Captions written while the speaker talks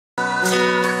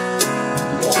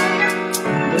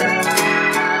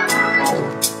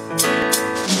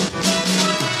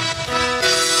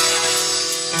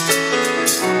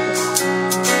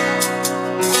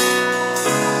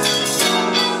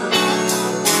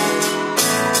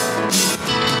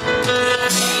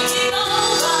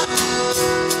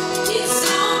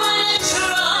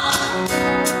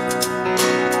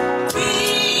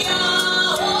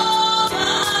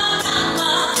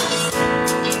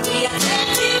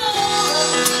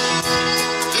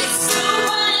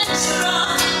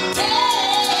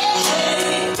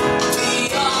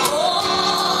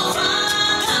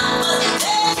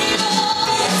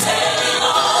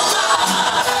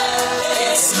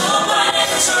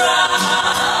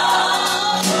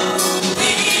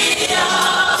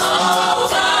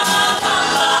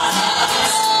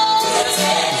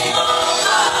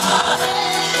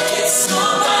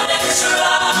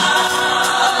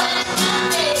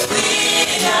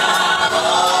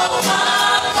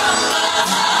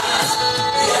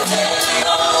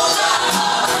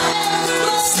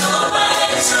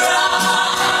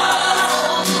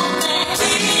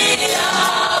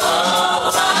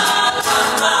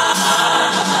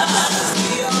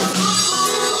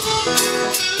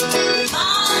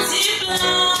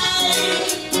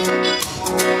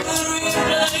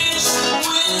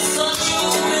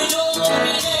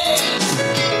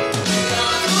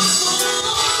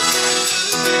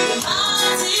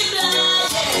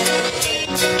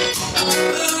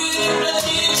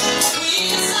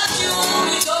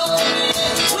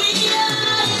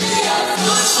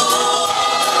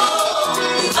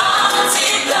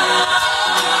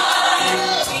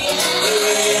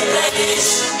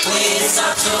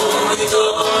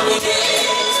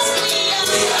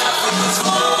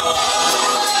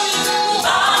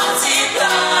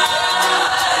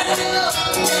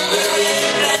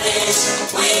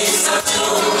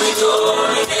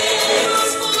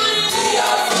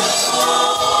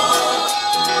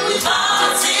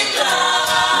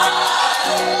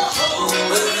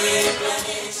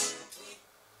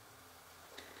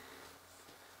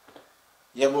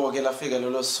Yebo ke lafika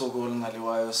lolo suku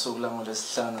olingaliwayo usuku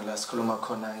langolesihlanu la sikhuluma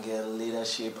khona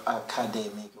nge-Leadership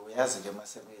Academy ke uyazi ke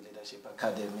masebe leadership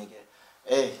academy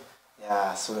ke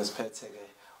ya suke siphethe ke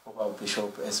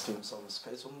Bishop SP Msomi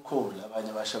siphethe umkhulu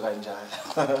abanye basho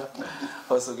kanjalo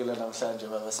osukela namhlanje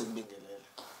baba simbingelela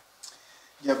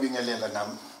ngiyabingelela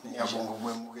nami ngiyabonga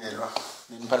ukwemukelwa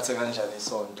niphathe kanjani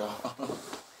isonto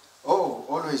oh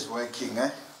always working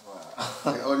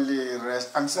the only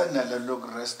rest angisanalo loku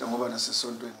rest ngoba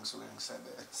nasesontweni ngisuke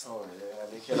ngisebenza oh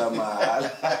yeah likhela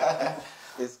mahala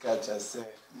isikhathi ase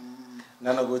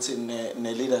nanokuthi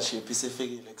ne leadership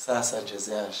isifikile kusasa nje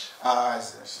ziyasha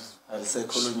ziyasha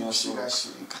alisekhulunywa usuku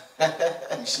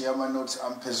ngishiya ama notes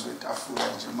amphezulu kwetafula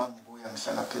nje mangibuya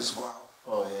ngihlala phezulu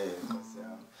kwawo oh yeah Nkosi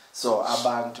yami so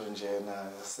abantu nje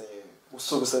na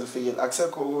usuku selifikile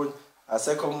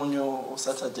asekho umunye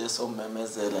uSaturday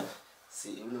sommemezela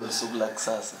usuku la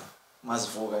kusasa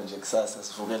masivuka nje kusasa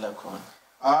sivukela khona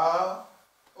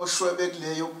oshwebe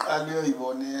kuleyo uqala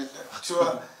uyoyibonela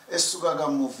kuthiwa esuka ka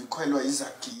movie khwelwa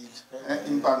izagile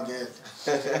impangele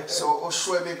so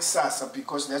oshwebe kusasa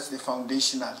because that's the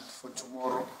foundational for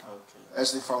tomorrow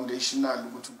that's the foundational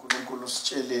ukuthi uNkulunkulu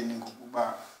usitsheleni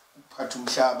ngokuba uphatha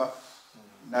umhlaba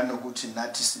nanokuthi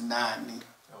nathi sinani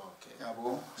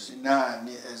yabo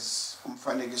sinani as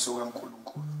umfanekiso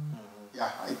kaNkulunkulu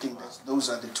yeah I think those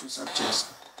are the two subjects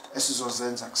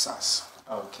esizozenza kusasa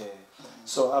okay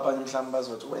so abanye mhlawumbe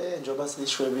bazothi njengoba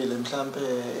sishwebile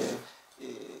mhlawumbe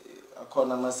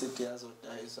akhona ama city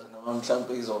azodayiswa noma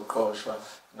mhlawumbe izoqoshwa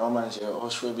noma nje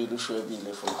ushwebile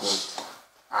for good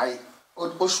hayi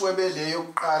oshwebele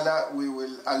yokuqala we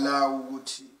will allow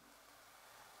ukuthi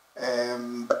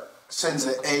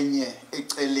senze enye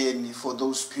eceleni for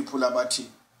those people abathi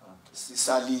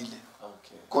sisalile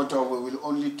kodwa we will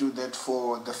only do that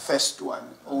for the first one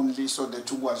only so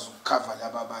that ukwazi ukucover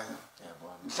laba abanye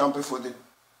mhlawumbe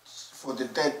for the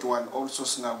third one also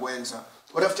singakwenza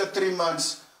but after 3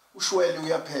 months ushwele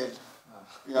uyaphela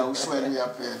ushwele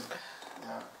uyaphela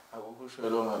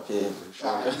akukushwele ongapheli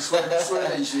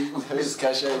ushwele nje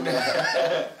isikashana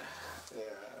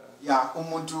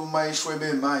umuntu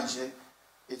mayishwebe manje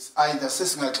it's either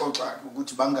sesingaxoxa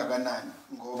ukuthi bangakanani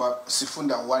ngoba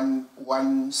sifunda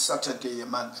one Saturday a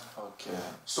month okay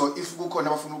so if kukhona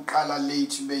abafuna ukuqala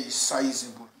late be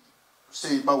sizable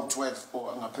say about 12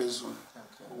 or ngaphezulu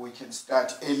we can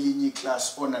start early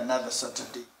class on another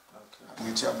Saturday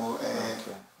ngithi yabo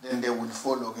then they will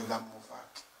follow ke kamuva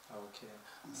okay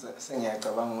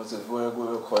sengiyacabanga ukuthi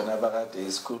kuwe khona abaka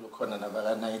day school khona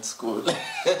nabaka night school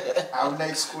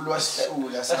night school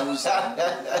wasihlula sawuzama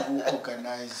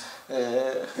uorganize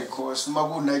because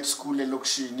maku night school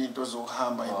elokushini into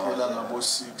zokuhamba iphela ngabo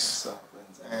 6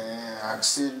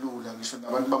 akuselula ngisho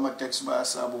nabantu bama taxi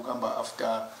bayasaba ukuhamba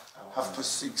after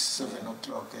 6:30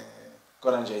 7:00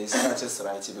 kodwa nje isikhathi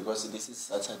right because this is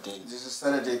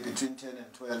Saturday between 10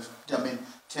 and 12 I mean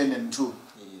 10 and 2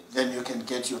 then you can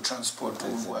get your transport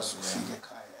ukwazi ukufika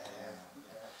ekhaya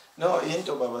no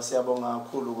into baba siyabonga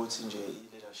kakhulu ukuthi nje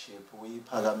leadership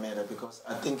uyiphakamela because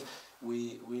I think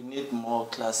we need more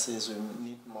classes, we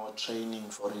need more training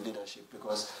for leadership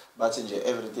because but nje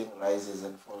everything rises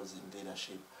and falls in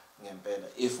leadership ngempela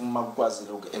if makwazi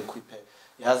lokho equip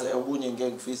yazi okunye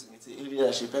ngeke ngifisa ngithi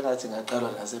leadership engathi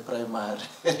ngaqalwa nase primary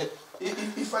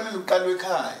ifanele uqalwe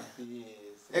ekhaya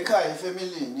ekhaya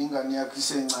efamily ingane yakho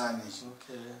isencane nje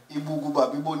ibuku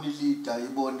baba ibona leader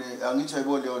ibone angithi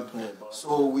ayibone yonto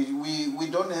so we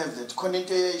don't have that khona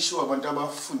into eyishiwa abantu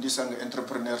abafundisa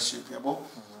nge-entrepreneurship yabo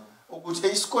ukuthi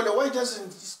isikole why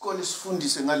doesn't isikole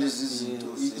sifundise ngalezi zinto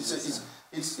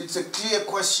it's a clear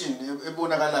question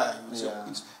ebonakalayo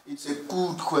it's a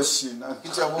good question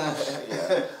angithi yabo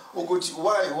ukuthi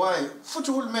why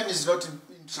futhi uhulumeni is not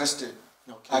interested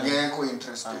akekho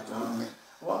interested uhulumeni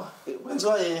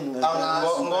whenziwa yini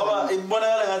ngoba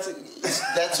ibonakala ngathi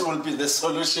that will be the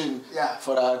solution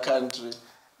for our country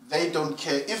they don't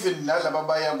care even nalabo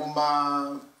baya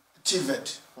kuma TVET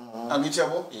angithi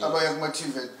yabo abaya kuma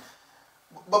TVET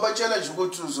babatshela nje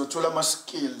ukuthi uzothola ama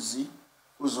skills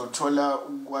uzothola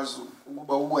ukwazi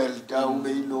ukuba welder ube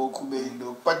yilokhu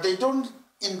but they don't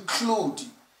include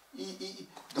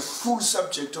the full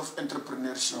subject of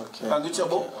entrepreneurship. Okay.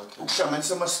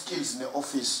 Ukuhlanganisa ama skills ne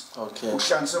office. Okay.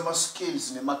 Ukuhlanganisa ama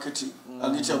skills ne marketing.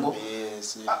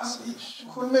 Yes.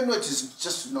 Uhulumeni is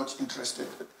just not interested.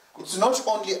 It's not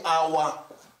only our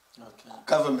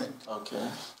government. Okay.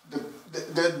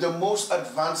 The most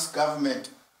advanced government,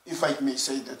 if I may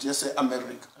say that, just say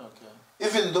America. Okay.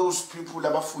 Even those people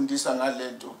abafundisa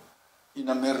ngalento in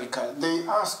America, they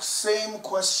ask same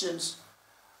questions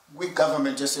with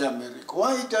government just say America.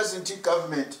 Why doesn't the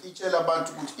government itshela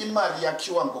abantu ukuthi imali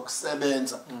yakhiwa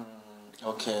ngokusebenza?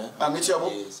 Okay.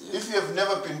 Yes. If you have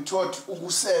never been taught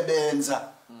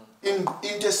ukusebenza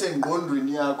into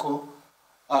esengqondweni yakho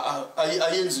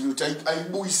ayenzi lutho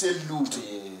ayibuyiseli lutho.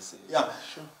 Yes. Yeah.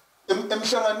 Sure.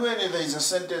 Emhlanganweni there is a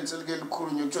sentence elike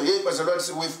likhulunywa ukuthi hey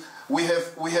bazalwane we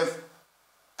have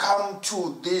come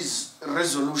to these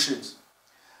resolutions,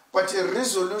 but a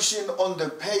resolution on the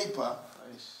paper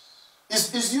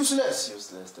is useless.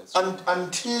 That's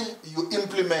until you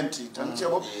implement it. Yes.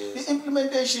 The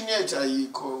implementation yet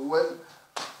ayikho. Well,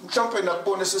 mhlawumbe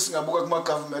nakubona sesingabuka kuma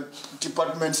government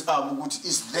departments ukuthi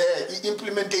is there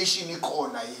implementation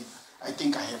ikhona yini. I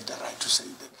think I have the right to say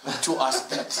that, to ask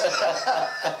that.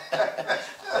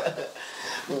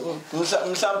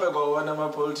 Mhlambe kwawona ama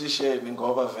politician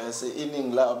ngoba vese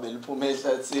iningi labo beliphuma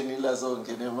ehlathini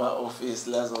lazongena ema office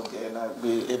lazongena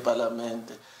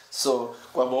eParliament, so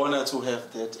kwabona to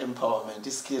have that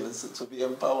empowerment, skills to be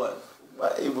empowered,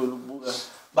 ba able ukubuka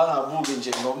bangabuki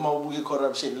nje ngoba ubuka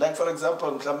corruption. Like for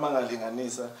example mhlawumbe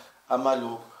mangalinganisa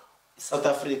amalo South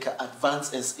Africa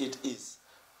advanced as it is,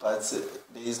 but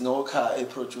there is no car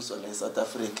produced in South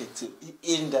Africa.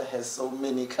 India has so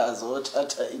many cars.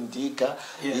 Tata Indica,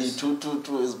 yes.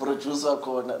 222 is produced.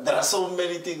 There are so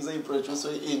many things they produce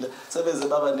in India. So there's a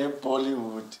baba named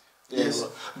Bollywood. Yes.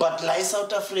 But like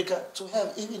South Africa, to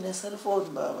have even a cell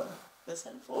phone, baba, a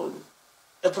cell phone,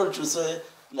 a producer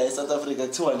like South Africa,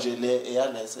 200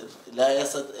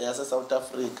 South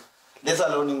Africa. Let's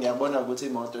alone ngiyabona ukuthi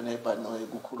imoto nebhano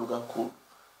ekukhulu kakhulu.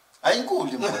 Ayinkulu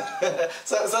imoto.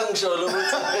 Sangisho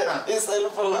ukuthi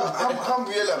iselfone hamba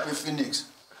uye lapha ePhoenix.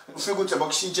 Ufika ukuthi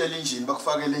abakushintshela engine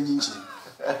bakufakele enye engine.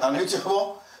 Angithi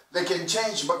yabo they can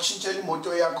change bakushintshela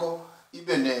imoto yakho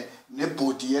ibe ne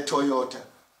body ye Toyota.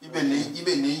 Ibe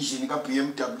ne engine ka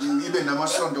BMW, ibe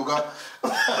namasondo ka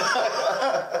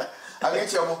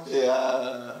Angithi yabo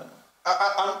yeah.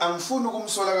 Angifuni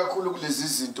ukumsola kakhulu kulezi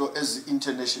zinto ezi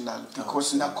international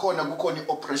because nakhona kukhona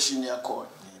ioperation yakhona.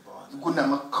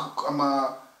 Kunama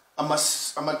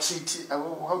treaty,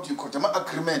 how do you call it? Ama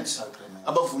agreements.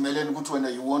 Abavumelene ukuthi wena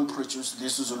you won't produce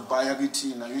this uzolibaya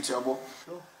kithina ngithi yabo.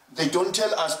 They don't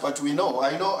tell us but we know.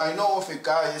 I know of a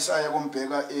guy esaya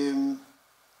kombheka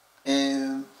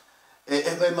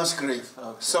Musgrave.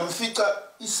 Samfica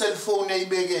i-cell phone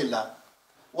eyibekela.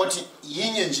 What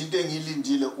yinye nje into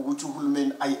engilindile ukuthi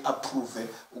uhulumeni ayi-approve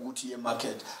ukuthi ye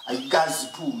market ayikazi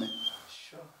iphume.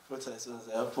 I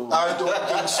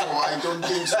don't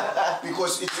think so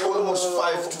because it's almost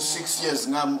 5 to 6 years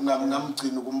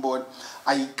ngamgcina ukumbona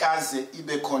ayikaze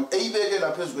ibe khona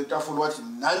eyibekela phezulu kwetafula wathi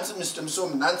nansi Mr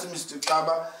Msomi nansi Mr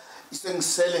Xaba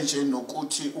isengisele nje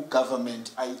nokuthi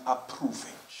ugovernment ayi-approve.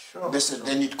 Bese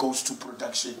then it goes to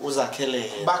production.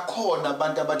 Uzakhele bakhona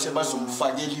abantu abathe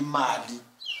bazomfakela imali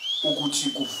ukuthi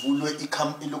kuvulwe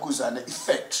ilokuzana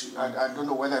factory. I don't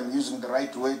know whether I'm using the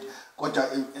right word, but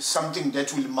something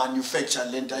that will manufacture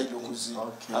lenta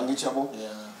ilokuzina. Angithi yabo?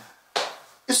 Yeah.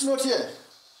 It's not here.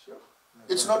 Sure.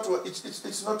 It's not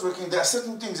working. There are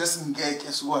certain things esingeke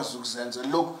esikwazi ukuzenza.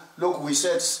 Look, we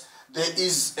said there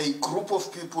is a group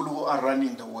of people who are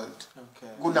running the world.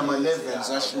 Okay. Kunama levels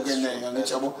ahlukeneyo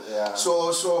angithi yabo.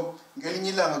 So ngelinye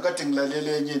ilanga kade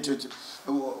ngilalela enye into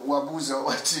wabuza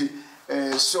wathi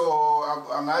so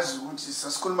angazi ukuthi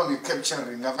sasikhuluma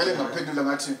nge-capturing ngavele ngaphendula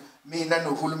ngathi mina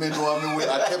nohulumeni wami we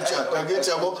are captured angithi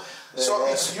yabo. So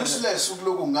it's useless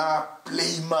ukuloku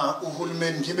ngablame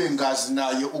uhulumeni ngibe ngazi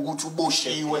naye ukuthi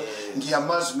uboshiwe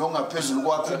ngiyamazi nongaphezulu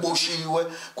kwakhe uboshiwe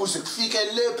kuze kufike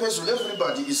le phezulu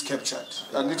everybody is captured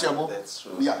angithi yabo.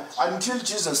 Yeah, until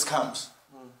Jesus comes.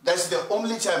 That's the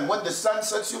only time when the sun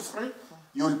sets you free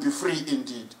you will be free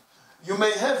indeed. You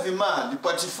may have imali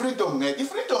but freedom ngeke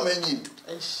freedom enye into.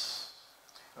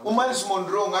 uMiles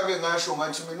Monroe ngake ngasho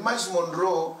ngathi mina uMiles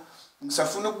Monroe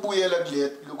ngisafuna ukubuyela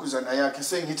kule lokuzana yakhe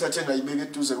sengithathe ngayibeka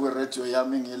eduze kwe-radio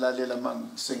yami ngilalela manje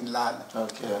sengilala.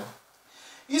 Okay.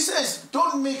 He says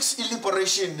don't mix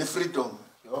liberation and freedom.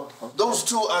 Okay. Those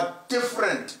two are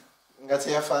different. ngathi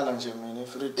iyafana nje mina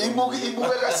freedom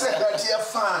ibukeka sengathi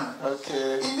iyafana.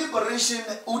 Okay. I-liberation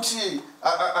uthi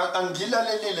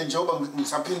angilalelile njengoba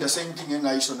ngisaphinda sengithi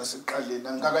ngayisho nasekuqaleni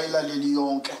angikakayilaleli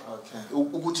yonke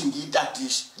ukuthi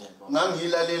ngiyitadishe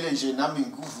ngangiyilalele nje nami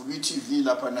ngikuvula i-TV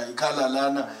lapha na ikhala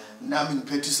lana nami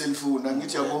ngiphethe iselfoni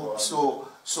angithi yabo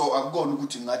so akukona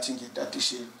ukuthi ngathi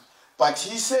ngiyitadishile. But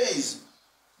he says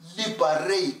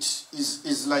liberate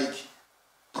is like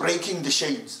breaking the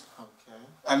chains.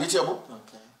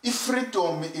 Okay. If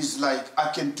freedom is like I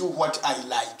can do what I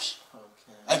like.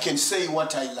 Okay. I can say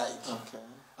what I like. Okay.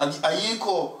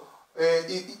 Ayikho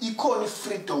ikho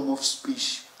freedom of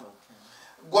speech. Okay.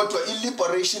 Kodwa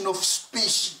liberation of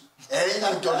speech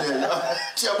into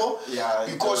leyo. Yeah.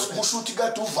 Because mushuthi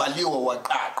kade uvaliwe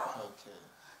waqaqwa. Okay.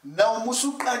 Now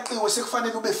musuqaqiwe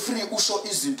sekufanele ube free usho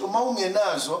izinto uma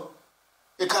ungenazo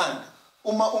ekhanda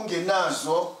uma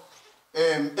ungenazo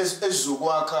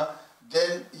ezokwakha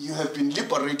then you have been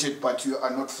liberated but you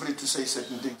are not free to say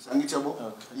certain things. Okay.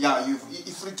 Yeah, you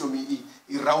freedom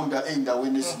around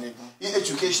endaweni eziningi.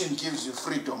 Education gives you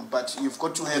freedom but you've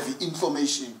got to have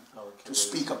information to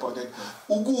speak about that.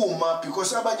 Ukuma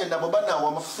because abanye nabo banawo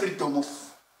ama freedom of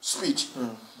speech.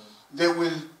 They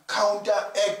will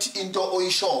counteract into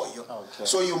oyishoyo.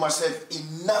 So you must have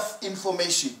enough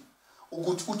information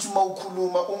ukuthi uthi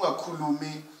mawukhuluma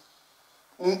ungakhulumi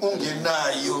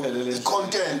ungenayo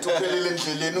content uphelele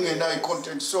endleleni ungenayo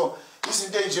content. So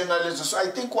izinto enjengalezo. So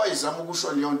I think why izama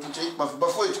ukusho leyo nto nje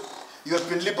bafowethu you have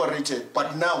been liberated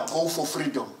but now go for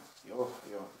freedom. Yo.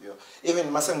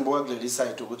 Even mase ngibuka kuleli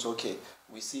side ukuthi okay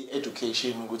we see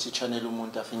education ukuthi channel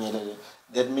umuntu afinyelele.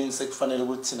 That means sekufanele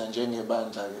ukuthi thina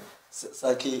njengebandla ke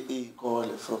sakhe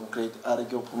ikole from grade R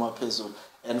kuyophuma phezulu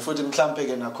and futhi mhlambe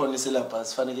ke nakhona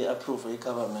isyllabus fanele approve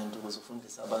i-government ukuze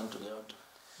ufundise abantu leyo nto.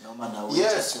 Noma nawe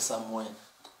yes somewhere.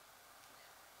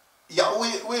 Yeah,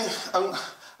 we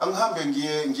angihambe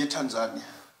ngiye Tanzania.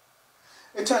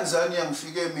 ETanzania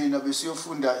ngifike mina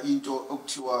besiyofunda into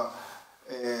okuthiwa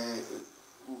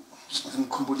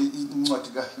ngikhumbula incwadi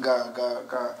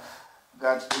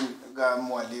ka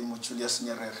Mwalimu Julius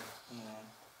Nyerere.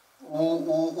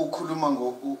 Ukhuluma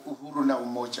Uhuru na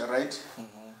Umoja, right?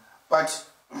 But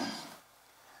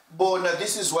bona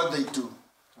this is what they do.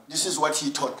 This is what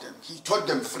he taught them. He taught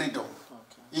them freedom.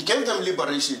 Okay. He gave them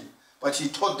liberation, but he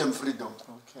taught them freedom.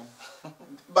 Okay.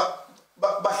 But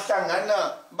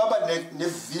bahlangana baba ne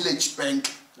village bank.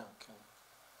 Okay.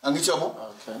 Angitsho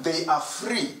okay. They are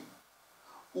free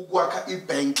ukwakha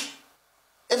ibank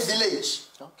a village.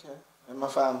 Okay.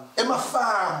 Emafamu.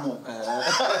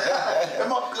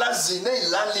 Emaplazini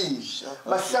ezilalini.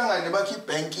 Bahlangane bakhe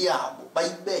ibank yabo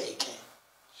bayibeke.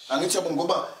 Angitsho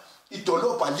ngoba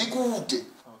idolobha likude.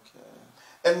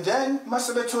 And then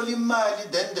masebethola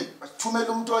imali then thumela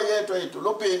umuntu oyedwa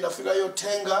edolobheni afika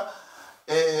yothenga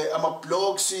ama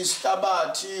blocks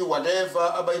isihlabathi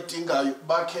whatever abayidingayo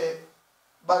bakhe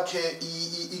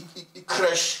I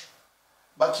crash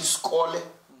bakhe isikole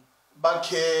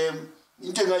bakhe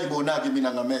into engayibona ke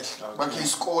mina ngamehlo bakhe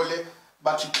isikole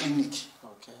bakhe clinic.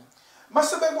 Okay.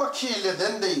 Masebekwakhile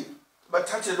then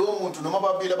bathathe lo muntu noma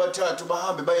babili abathathu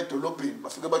bahambe baye edolobheni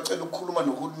bafike bacela ukukhuluma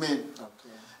nohulumeni.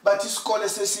 But isikole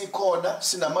sesikhona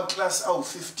sinama class awu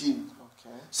 15.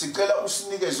 Okay. Sicela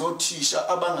usinikeze othisha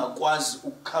abangakwazi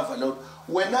ukucover lo.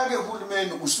 Wena ke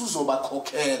uhulumeni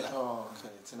usuzobakhokhela. Oh,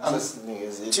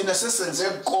 okay. Thina sesenze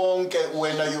konke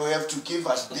wena you have to give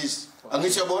us this.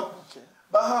 Angithi yabona? Okay.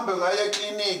 Bahambe ngaye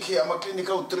clinic ama clinic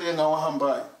awu 3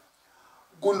 ngawahambayo.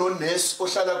 Kuno nurse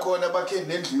ohlala khona bakhe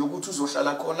nendlu yokuthi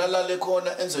uzohlala khona lale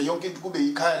khona enze yonke into kube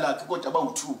ikhaya lakhe kodwa bawu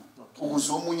 2.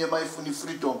 Ukuze omunye mayifuna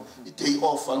freedom I-day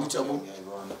off angithi yabo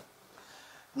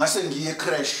ngase ngiye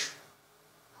crash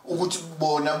ukuthi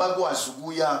bona bakwazi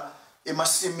ukuya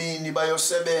emasimini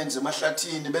bayosebenza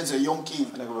emahlathini benze yonke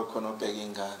into kube khona obheka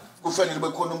ingane kufanele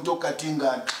kube khona umuntu ogada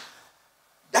ingane.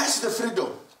 That's the freedom.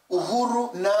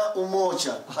 Uhuru na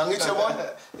Umoja angithi yabona.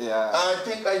 Yeah,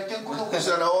 I think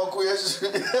kulukuzana wakho yes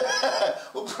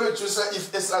uproducer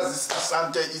if esazi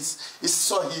Asante is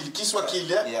Swahili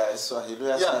Kiswahili. Yeah, it's Swahili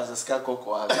uyasazi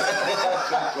sikagogo wakhe.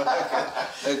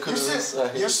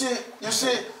 You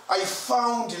see I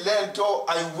found lento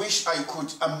I wish I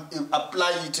could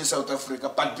apply it to South Africa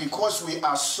but because we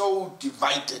are so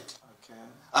divided. Okay.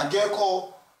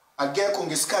 Agekho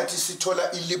ngesikhathi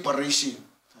sithola liberation.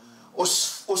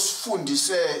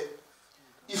 Osifundise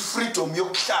freedom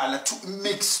yokuhlala to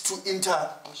mix to inter.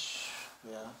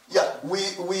 Yeah, we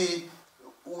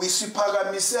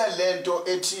siphakamise lento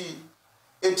ethi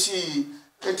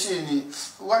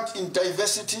what in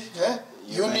diversity, eh?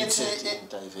 Unity in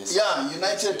diversity. Yeah,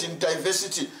 united in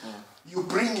diversity. you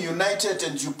bring united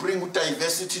and you bring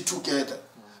diversity together.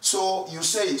 So you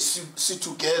say sit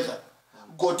together.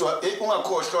 Kodwa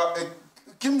ungakhohlwa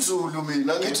kimzulu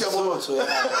mina ngithi yabo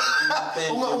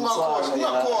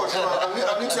ungakhohlwa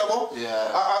angithi yabo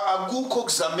akukho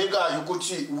kuzamekayo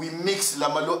ukuthi we mix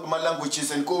lama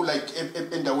languages and go like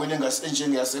endaweni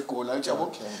engasenjenge yaseGola ngithi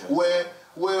yabo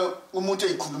where umuntu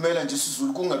eyikhulumela nje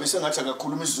isiZulu kungabe sengathi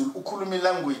akakhuluma isiZulu ukhuluma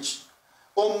ilanguage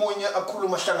omunye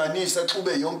akhuluma hlanganisa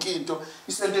xube yonke into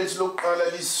isentence lokuqala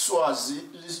lisiswazi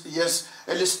yes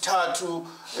elisithathu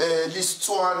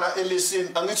lisitswana elisini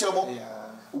angithi yabo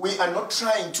we are not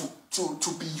trying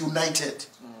to be united.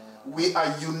 We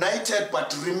are united,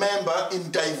 but remember, in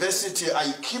diversity,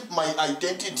 I keep my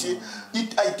identity.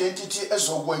 It identity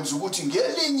ezokwenza ukuthi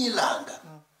ngelinye ilanga.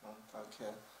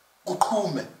 Okay.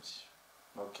 Kuqhume.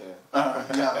 Okay.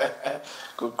 Yeah.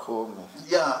 Kuqhume.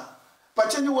 Yeah.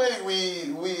 But anyway,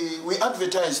 we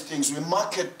advertise things, we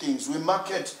market things, we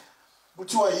market.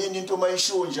 Kuthiwa yini into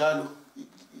mayisho njalo,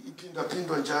 iphinda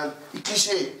njalo,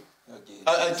 icliche.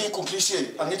 I think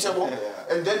cliche.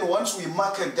 And then once we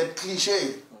market that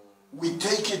cliche, we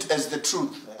take it as the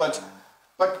truth. But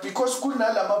because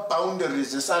kunalama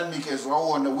boundaries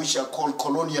which are called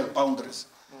colonial boundaries,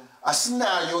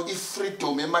 asinayo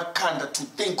ifreedom emakhanda to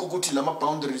think ukuthi lama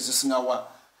boundaries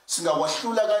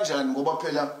singawahlula kanjani ngoba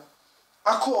phela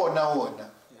akhona wona.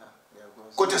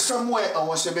 Kodwa somewhere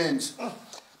awasebenzi.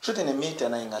 Shothi nemedia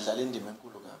na ingadlala indima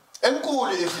enkulu kabi.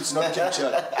 Enkulu if it's not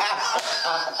captured.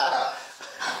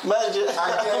 Manje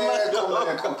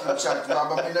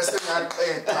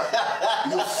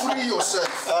you free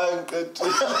yourself.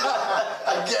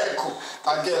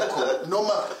 Agekho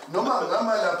noma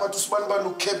ngama lapha tusibani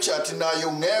banu captured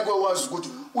nayo ngeke wazi ukuthi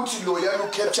uthi lo yana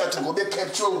captured ngobe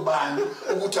capture ubani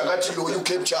ukuthi akathi lo you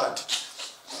captured.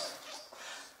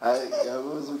 Hayi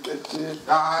yabuza uqedile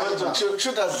kodwa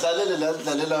shothi asidlalele la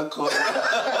sidlalela khona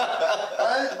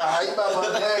hayi baba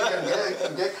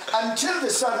ngeke until the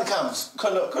sun comes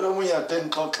khona umunye ade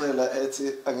ngixoxela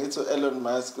ethi angithi Elon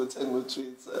Musk uthenga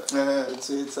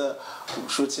Twitter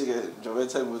ushuthi ke njengoba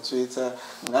ethenga Twitter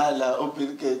ngala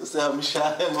uBill Gates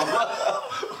uyamshaya ngoba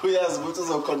uyazi ukuthi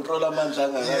uzocontrol amandla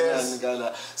kangakanani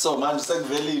ngala so manje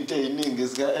sekuvela into eziningi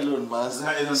zika Elon Musk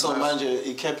so manje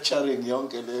i-capturing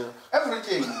yonke leyo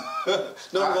everything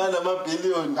noma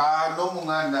ama-billion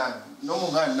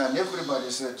noma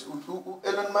everybody said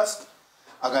Elon Musk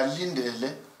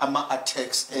akalindele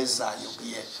ama-attacks ezayo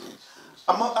kuyena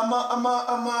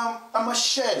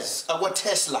ama-shares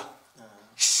akwa-Tesla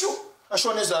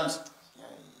ashona ezansi.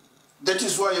 That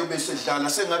is why ubesedlala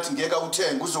sengathi ngeke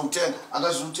awuthenga uzowuthenga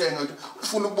akazuthenga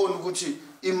ufuna ukubona ukuthi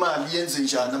imali yenze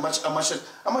njani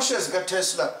ama-shares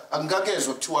ka-Tesla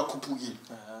angikakezwa kuthiwa akhuphukile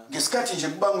ngesikhathi nje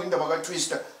kubangwa indaba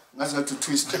ka-Twitter ngathi ngathi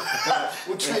Twitter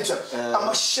uTwitter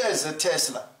ama-shares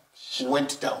e-Tesla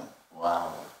went down.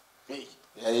 Wow.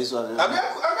 Yayizwa le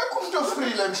akekho umuntu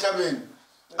ofree la emhlabeni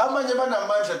amanye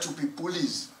banamandla to be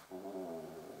bullies.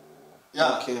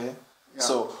 Yeah. Okay. Yeah.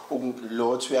 So lo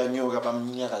othi uyanyuka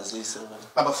bamnyakazise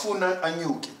abafuna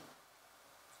anyuke.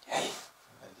 Hey.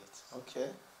 Okay.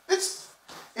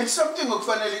 It's something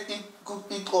okufanele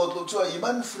ixoxwe kuthiwa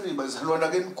yibani free bazalwana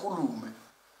ke nikhulume.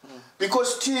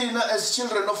 Because tina as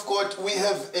children of God we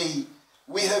have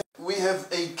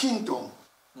a kingdom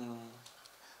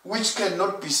which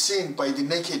cannot be seen by the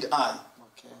naked eye.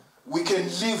 Okay. We can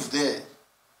live there.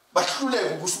 But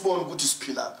hluleke ukusibona ukuthi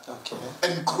siphila. Okay.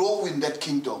 And grow in that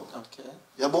kingdom. Okay.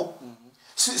 Yabo?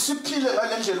 Siphile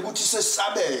ngale ndlela ukuthi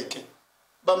sesabeke.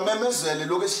 Bamemezele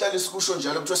lokho esihlale sikusho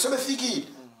njalo ukuthi sebefikile.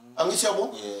 Angithi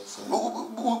yabo? Yes.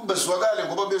 Bezwakale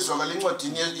ngoba bezwakala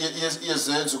incwadini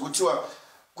yezenzo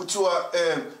kuthiwa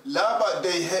laba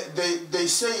they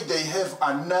say they have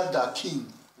another king.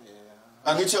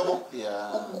 Angithi yabo?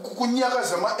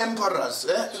 Kunyakaza ama-emperors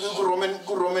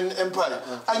ku-Roman Empire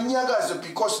anyakaze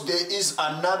because there is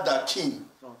another king.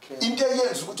 Into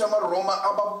eyenza ukuthi ama-Roma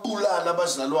ababulala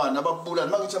abazalwane ababulala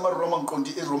mangithi ama-Roma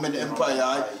ngiqondi i-Roman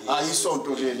Empire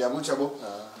ayisonto leli yakuthi yabo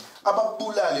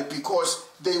ababulale because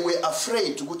they were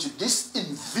afraid ukuthi this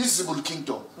invisible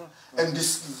kingdom and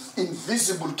this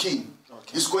invisible king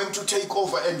is going to take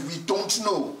over and we don't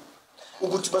know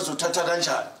ukuthi bazothatha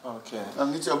kanjani. Okay.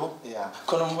 Angithi yabo? Yeah.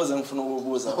 Khona umbuzo engifuna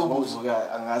ukubuza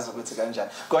ubuvuka angazi ukuthi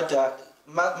kanjani. Kodwa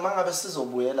mangabe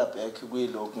sizobuyela back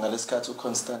kuyilokho ngalesikhathi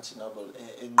uConstantinople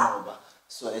enqoba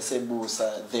so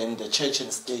esebusa then the church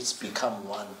and states become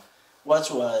one.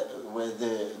 What were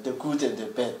the good and the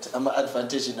bad,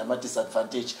 ama-advantage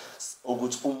nama-disadvantage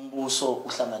ukuthi umbuso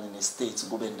uhlangane ne-state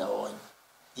kube ndawonye?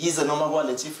 Yize noma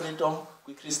kwalethi freedom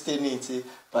kwi-Christianity,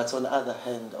 but on the other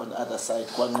hand, on the other side,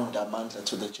 kwanqunda amandla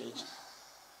to the church.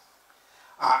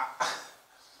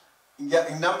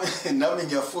 nami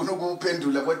ngiyafuna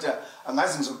ukuphendula kodwa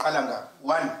angazi ngizoqala ngapi.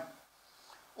 One,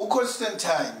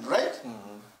 uConstantine, right?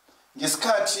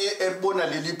 Ngesikhathi ebona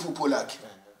leli phupho lakhe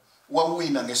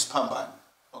wawina ngesiphambano.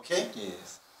 Okay?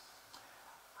 Yes.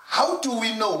 How do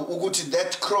we know ukuthi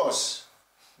that cross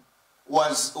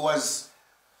was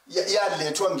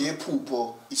yalethwa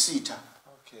ngephupho isitha?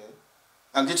 Okay.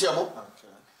 Angithi yabo? Okay.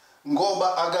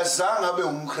 Ngoba akazange abe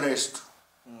umKristu.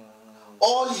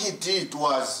 All he did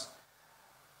was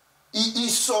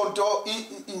isonto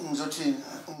ngizothi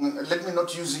let me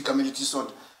not use igama elithi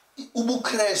isonto.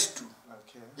 UbuKristu.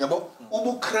 Okay. Yabo?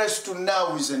 UbuKristu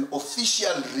now is an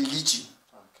official religion.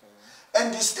 Okay.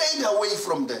 And he stayed away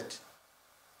from that.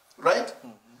 Right?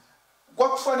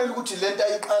 Kwakufanele ukuthi lento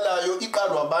ayiqalayo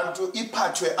iqalwa abantu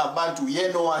iphathwe abantu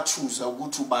yena owachuza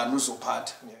ukuthi ubani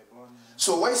uzophatha.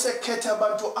 So wayesekhetha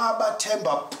abantu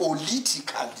abathemba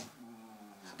politically.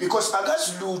 Because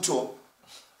akazilutho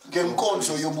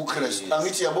ngenkonzo yobuKristu.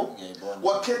 Angithi yabo?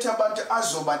 Wakhetha abantu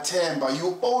azobathemba.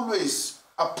 You always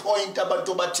appoint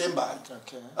abantu obathembayo.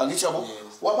 Okay. Angithi yabo?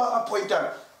 Waba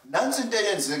appointa. Nansi into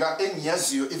eyenzeka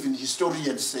engiyaziyo, even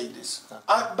historians say this.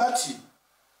 Bathi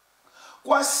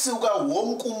kwasuka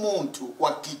wonke umuntu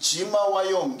wagijima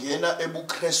wayongena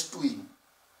ebuKrestwini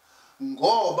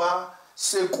ngoba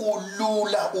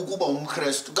sekulula ukuba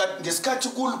umKristu. Kanti ngesikhathi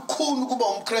kulukhulu ukuba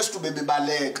umKristu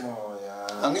bebebaleka.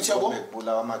 Angithi yabo?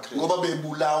 Ngoba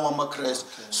bebulawa amaKristu.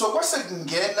 So kwase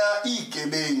kungena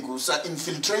igebengu sa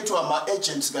infiltrate ama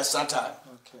agents kaSatan.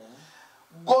 Okay.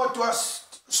 Kodwa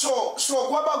so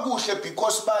kwaba kuhle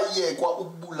because bayekwa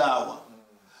ukubulawa.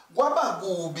 Kwaba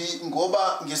kubi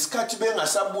ngoba ngesikhathi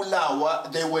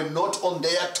bengasabulawa they were not on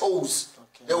their toes.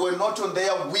 Okay. They were not on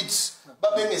their wits.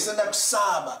 Babengesena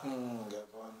kusaba.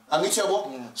 Angithi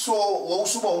yabo? So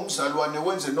wawusuba umzalwane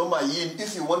wenze noma yini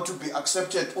if you want to be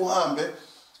accepted uhambe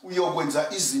uyokwenza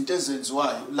izinto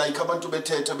ezenziwayo like abantu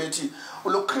bethetha bethi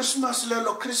lo Christmas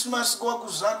lelo Christmas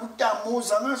kwakuzala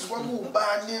uTamuza ngazi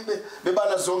kwakubani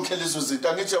bebala zonke lezo zinto.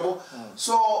 Angithi yabo?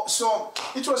 So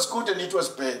it was good and it was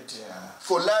bad. Yeah.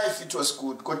 For life it was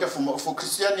good, kodwa for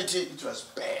Christianity it was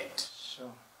bad.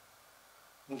 Sure.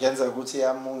 Ngenza ukuthi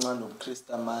yamunca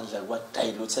nobuKristu amandla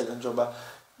kwadiluthela njoba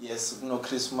yes kuno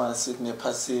Christmas kune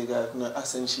Pasika kune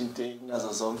Ascension Day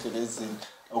nazo zonke lezi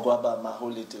okwaba ama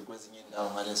holiday kwezinye indawo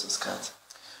ngaleso sikhathi.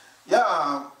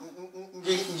 Yeah,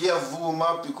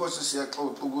 ngiyavuma because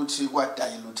siyaxoxa ukuthi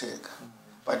kwadilutheka.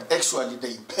 But actually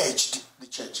they purged the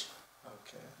church.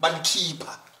 Okay.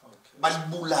 Balikhipha.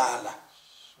 Balibulala.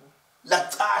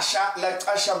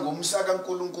 Lacasha ngomsa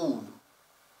kaNkulunkulu.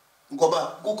 Ngoba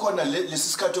kukhona lesi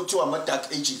sikhathi okuthiwa ama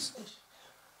dark ages.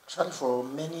 Actually for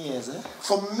many years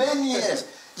For many years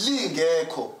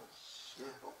lingekho.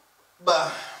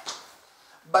 But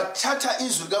Tata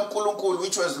izwi kaNkulunkulu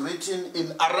which was written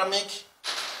in Aramaic,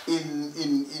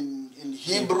 in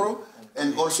Hebrew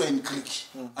and also in Greek.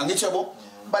 Angithi yabo?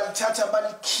 Balithatha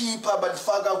balikhipha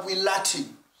balifaka kwiLatin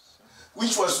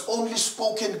which was only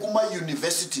spoken kuma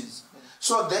universities.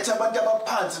 So that abantu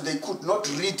abaphansi they could not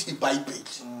read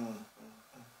iBhayibheli.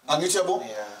 Angithi yabo?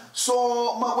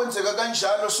 So makwenzeka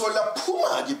kanjalo so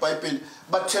laphuma iBhayibheli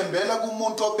bathembela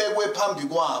kumuntu obekwe phambi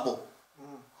kwabo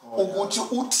ukuthi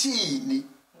uthini.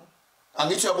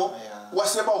 Angithi yabo?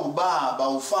 Waseba ubaba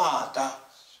ufata.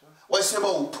 Waseba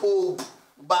upope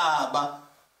baba.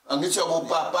 Angithi yabo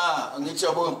papa, angithi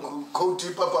yabo koti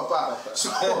papa. So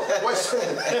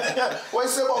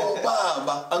waseba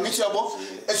ubaba, angithi yabo?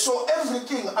 And so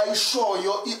everything I show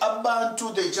you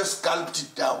abantu they just gulped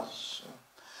it down.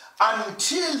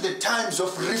 Until the times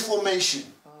of Reformation,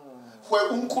 where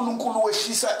uNkulunkulu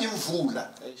wehlisa imvula.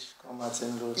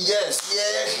 Yes,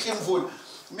 imvula.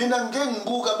 Mina ngeke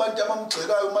ngibuka abantu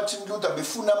abamgxekayo uMartin Luther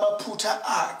befuna amaphutha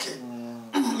akhe.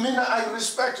 Mina I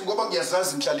respect ngoba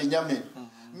ngiyazazi ngihlala enyameni.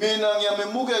 Mina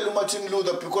ngiyamemukela uMartin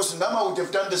Luther because nama would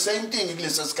have done the same thing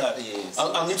kulesa sikhathi.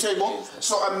 Angithi yebo?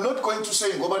 So I'm not going to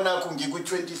say ngoba nakho ngikwi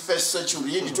 21st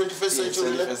century, in the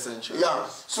 21st century. Yeah.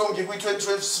 So ngikwi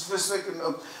 21st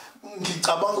century.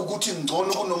 Ngicabanga ukuthi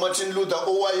ngcono kunoMartin Luther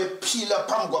owayephila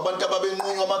phambi kwabantu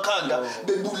ababenqunywa amakhanda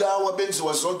bebulawa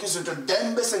benziwa zonke izinto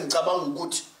then bese ngicabanga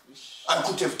ukuthi I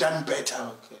could have done better.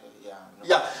 Okay,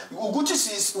 yeah.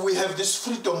 Ukuthi we have this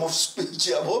freedom of speech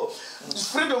yabo.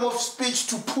 Freedom of speech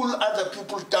to pull other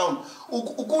people down.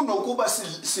 Kunokuba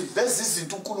siveze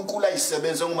izinto uNkulunkulu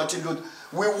ayisebenza ngoMartin Luther,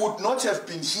 we would not have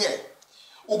been here.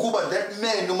 Ukuba that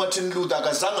man uMartin Luther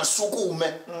akazange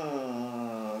sukume.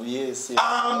 Yes.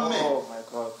 Amen. Oh my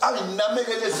God.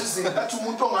 Awinamekele izinto athi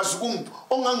umuntu ongazi umuntu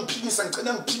ongangiphikisa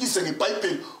ngicela ngiphikise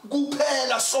ngeBhayibheli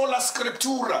kuphela sola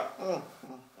scriptura.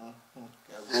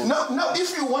 Now,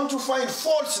 if you want to find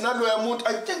faults,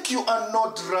 I think you are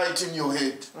not right in your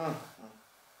head.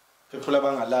 People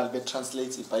abangalali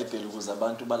betranslate iBhayibheli ukuze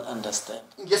abantu understand.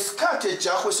 Ngesikhathi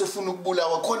eJaho sefuna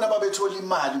ukubulawa khona babethola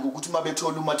imali ngokuthi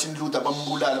mabethola uMartin Luther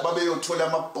bambulala babeyothola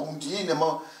amabhondi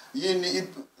yini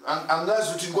angazi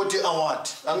ukuthi ngoti award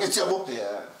angithi yabo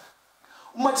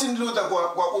uMartin Luther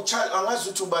kwa uCharles angazi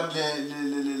ukuthi ubani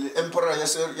le emperor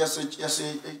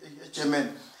yase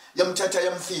German yamthatha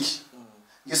yamfihla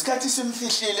ngesikhathi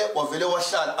simfihlile wavele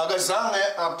wahlala akazange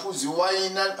aphuze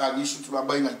iwayini akisho ukuthi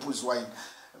baba ingaliphuza iwayini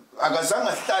akazange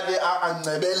ahlale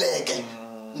ancebeleke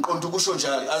ngiqonda ukusho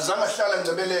njalo azange ahlala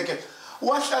ancebeleke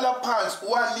wahlala phansi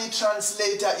wali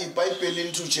translator iBhayibheli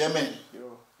into German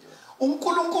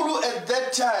uNkulunkulu at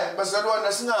that time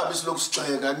bazalwana singabe silokhu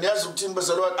sigxeka niyazi ukuthini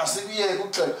bazalwana asikuyeke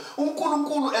ukugxeka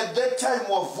uNkulunkulu at that time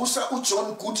wavusa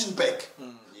uJohn Gutenberg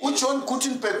uJohn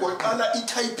Gutenberg waqala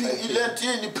ityping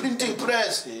ilentini printing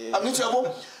press angithi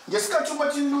yabo ngesikhathi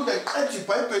uMartin Luther eqeda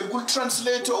iBhayibheli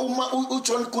kulitranslator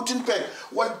uJohn Gutenberg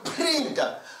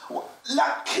waliprinta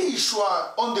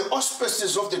lakhishwa on the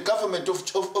auspices of the government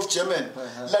of Germany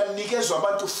lanikezwa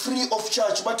abantu free of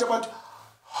charge bathi abantu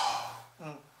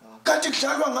kanti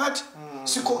kudlalwa ngathi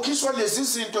sikhokhiswa lezi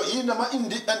zinto yini ama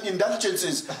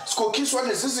indulgences sikhokhiswa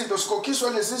lezi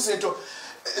zinto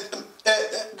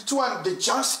the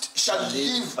just shall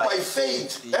live by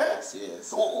faith. Yes.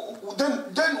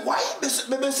 Then why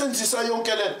bebesenzisa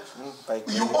yonke lento?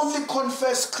 You only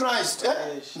confess Christ,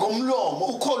 ngomlomo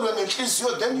ukholwe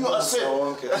ngenhliziyo then you are saved.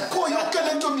 Ko yonke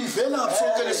lento bivela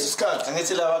sonke lesikhathi.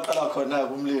 Angithi la waqala khona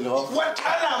kumlilo.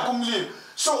 Waqala kumlilo.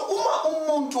 So uma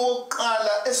umuntu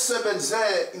oqala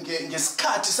esebenze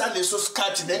ngesikhathi saleso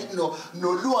sikhathi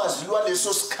nolwazi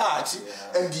lwaleso sikhathi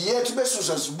and yet bese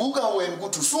uzazibuka wena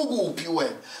ukuthi usukuphi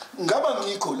wena ngaba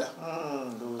ngikho la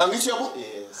angithi yabo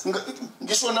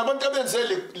ngisho nabantu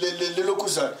abenzele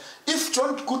lelokhuzana if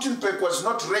John Gutenberg was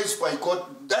not raised by God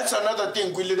that's another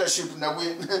thing with leadership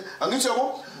angithi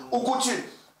yabo ukuthi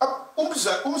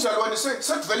umzalwane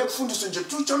sekuvele kufundiswe nje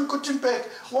John Gutenberg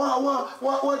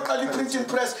waqala printing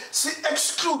press si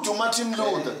exclude uMartin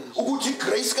Luther ukuthi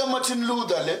grace kaMartin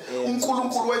Luther le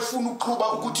uNkulunkulu wayefuna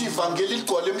ukuqhuba ukuthi ivangeli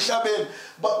ligcwale emhlabeni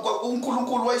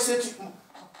uNkulunkulu wayesethi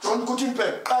John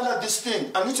Gutenberg qala this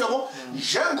thing angithi yabo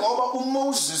njengoba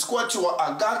uMoses kwathiwa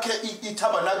akakhe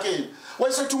itabernacle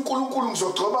wayesethi uNkulunkulu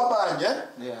ngizogcoba abanye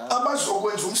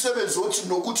abazokwenza umsebenzi othi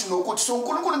nokuthi so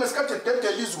uNkulunkulu ngesikhathi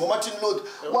ededelizwe ngoMartin Luther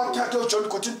wathatha uJohn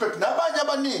Gutenberg nabanye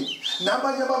abaningi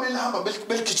nabanye ababelihamba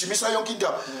beligijimisa yonke into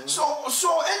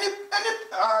so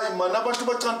any man abantu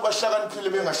bacanda bahlakaniphile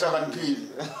bengahlakaniphile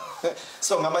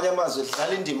so ngamanye amazwi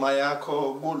dlala indima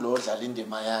yakho kulo dlala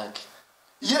indima yakhe.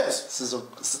 Yes,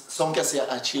 sonke siya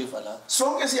achieve la.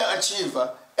 Sonke siya achieve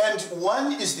and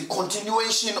one is the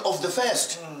continuation of the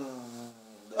first.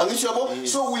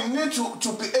 So we need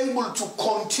to be able to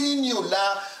continue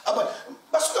la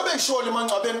basuke beshole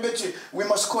mangcwabeni bethi we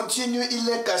must continue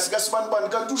ilegacy kaSibanibani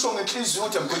kanti usho ngenhliziyo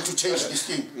uthi I'm going to change this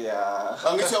thing.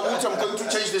 Angithi ukuthi I'm going to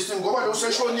change this thing ngoba lo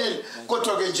seshonile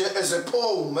kodwa ke nje as a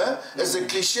poem as a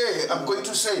cliche I'm going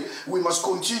to say we must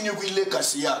continue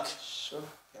kwilegacy yakhe. Sure.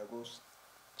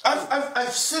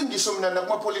 I've seen this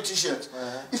kuma politicians.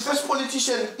 The first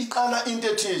politician iqala into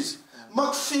ethize.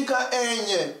 Makufika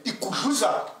enye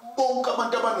igudluza bonke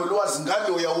abantu abanolwazi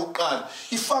ngalo yawoqala.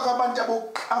 Ifaka abantu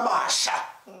abasha.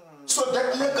 So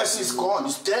that legacy is gone,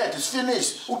 it's dead, it's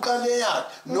finished. Uqale yakhe.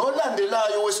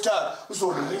 Nolandelayo wesithathu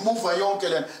uzo remove yonke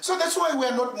lento. So that's why we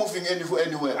are not moving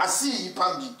anywhere. Asiyi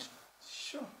phambili.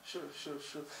 Sure.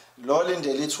 Lo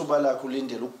lindele ithuba lakho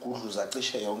ulindele ukugudluza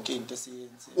cishe yonke into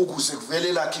esiyenze. Ukuze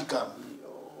kuvele lakhe igama.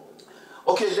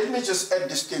 Okay, let me just add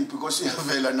this thing because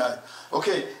iyavela nayo.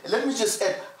 Okay, let me just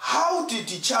add how did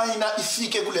China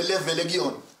ifike kule level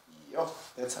ekuyona?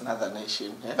 That's another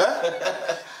nation.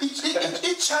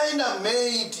 China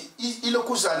made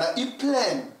ilokhuzana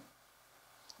iplan.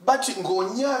 Bathi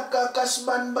ngonyaka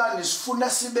kaSibanibani sifuna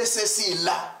sibe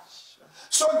sesila.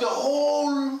 So the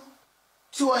whole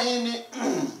thiwa yini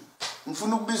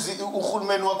ngifuna ukubiza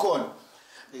uhulumeni wakhona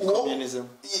communism.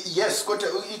 Yes kodwa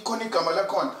ikhona igama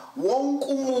lakhona wonke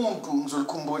umuntu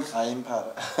ngizolikhumbula hayi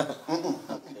imphara. Okay.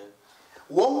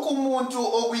 Wonke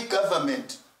umuntu okwi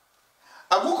government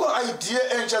akukho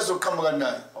idea entsha zoqhamuka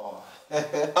nayo.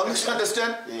 Angithi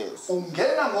understand? Yes.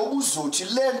 Ungena ngokuzothi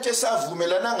lento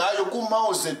esavumelana ngayo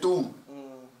kuMao Zedong.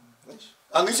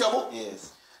 Angithi yabo? Yes.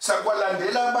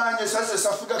 Sakwalandela abanye saze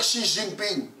safika ku Xi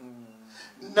Jinping.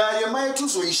 Naye mayethu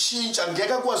uzoyishintsha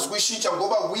ngeke akwazi ukuyishintsha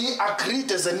ngoba we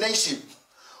agreed as a nation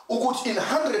ukuthi in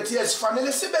 100 years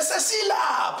fanele sibe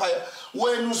sesilapha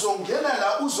wena uzongena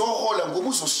la uzohola ngoba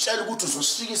uzositshela ukuthi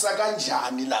uzosifikisa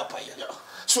kanjani lapha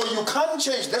so you can't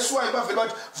change. That's why bavela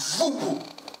bathi vubu.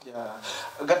 Yeah,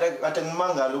 kade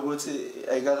ngimangala ukuthi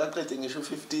ayikaqede ngisho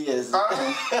 50 years.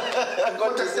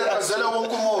 Kodwa siyazela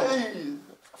wonke umuntu.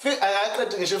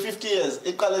 Ayikaqede ngisho 50 years.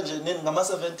 Iqala nje nini ngama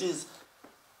 70s.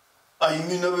 Ay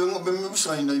mina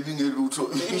bengibishayina ibingelutho.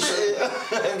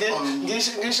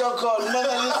 Ngisho khona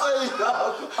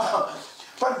mangalisela.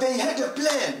 But they had a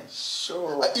plan.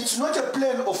 Sure. It's not a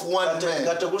plan of one man.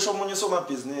 Kade kusho umunye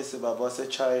somabhizinisi baba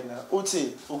waseChina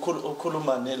uthi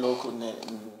ukhuluma nelokho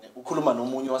ukhuluma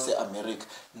nomunye waseAmerica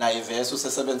naye vese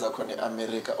usesebenza khona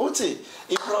eAmerica uthi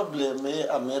iproblem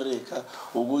eAmerica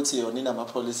ukuthi yona inama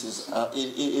policies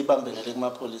ibambelele kuma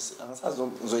policy angisazi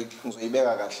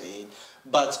ngizoyibeka kahle yini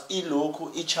but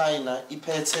ilokhu iChina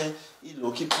iphethe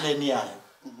ilokhu iplan yayo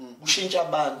ushintsha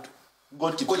abantu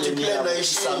kodwa iplan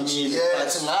ayishamile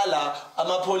but ngala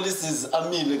ama policies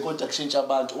amile kodwa kushintsha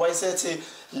abantu wayesethi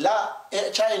la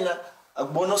eChina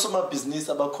akubona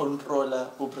osomabhizinisi abacontroller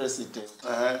upresident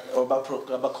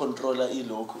abacontroller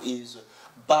ilokhu izwe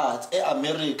but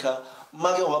eAmerica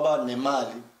make waba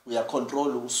nemali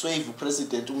uyacontrol uswave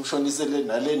upresident umshonisele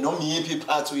nale noma yipi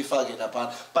part uyifake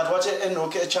lapha but what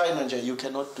enoke eChina nje you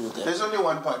cannot do that. There's only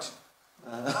one party.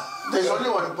 There's only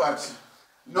one party.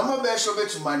 Noma besho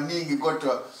bethi maningi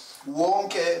kodwa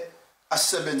wonke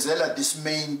asebenzela this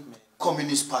main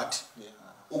communist party.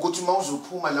 Ukuthi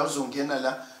mawuzophuma la uzongena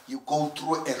la you go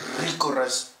through a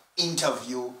rigorous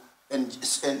interview and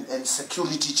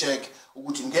security check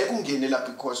ukuthi ngeke ungene la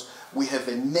because we have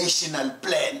a national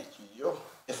plan.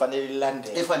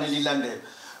 Efanele ilandele.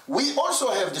 We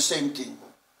also have the same thing.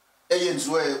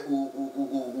 Eyenziwe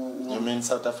You mean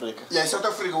South Africa? Yeah, South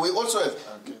Africa. We also have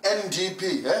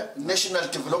NDP, National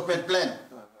Development Plan.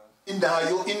 In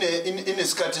a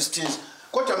statistics.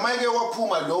 Kodwa mayike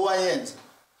waphuma lo wayenza.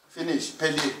 Finish.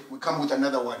 Pele. We come with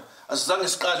another one. Azange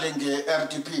siqale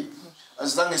nge-RDP.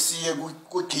 Azange siye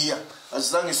kuGiya.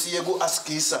 Azange siye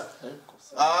kuAskisa.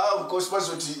 Because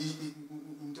bazothi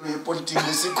politics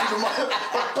lesikhuluma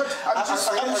but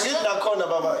I'm khona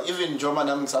baba even njoba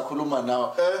nami ngisakhuluma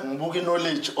nawe ngibuka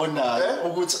knowledge onayo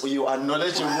ukuthi you are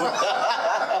knowledgeable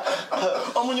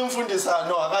omunye umfundisa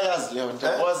no akayazi leyo nto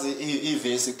wazi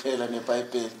ivesi kuphela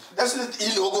neBhayibheli that's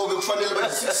iloko bekufanele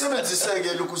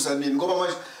basebenziseke lokuzanini ngoba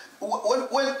manje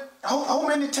when how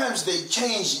many times they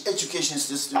change education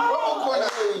system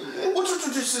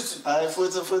hayi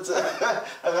futhi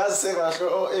akazi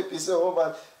kahle episode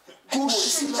oba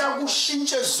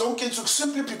kushintsha zonke insuku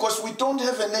simply because we don't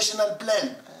have a national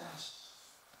plan.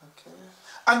 Okay.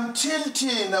 Until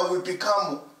tina we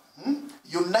become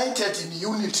united in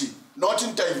unity, not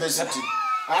in diversity.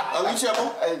 Yeah,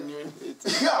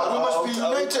 we must be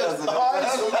united.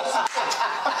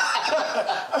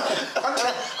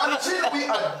 Until we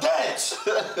are dead,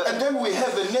 and then we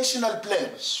have a national plan.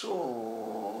 Sure.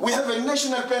 We have a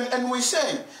national plan, and we're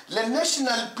saying the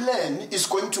national plan is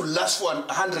going to last for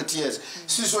 100 years.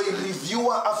 So we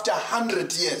review after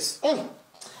 100 years.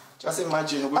 Just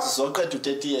imagine ukuthi soqeda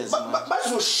 30 years.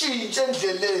 Bazoshintsha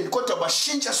endleleni kodwa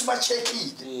bashintsha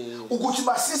sibacheckile ukuthi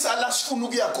basisa la sifuna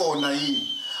ukuya khona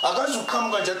yini. Akazi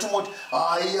uqhamuka nje athi umuntu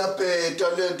hayi yapeta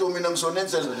lento mina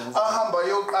ngizonenzela ahamba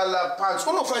yoqala phansi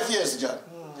kuno 5 years njalo.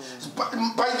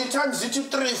 By the time zithi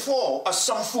 3 4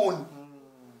 asamfuni.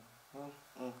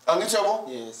 Angithi yabo?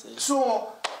 Yes. So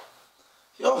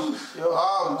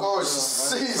of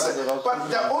course, but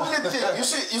the only thing you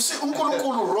see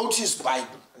uNkulunkulu wrote his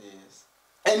Bible. Yes.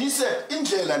 And he said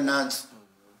indlela nansi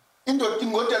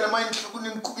ingodana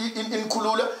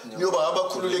inkhulula nyoba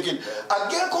abakhululekile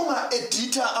akekho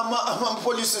unga-editha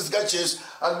ama-policies kaJesu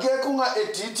akekho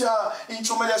unga-editha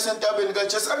intshumayelo yasentabeni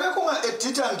kaJesu akekho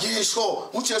unga-editha ngisho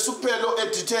uJesu kuphela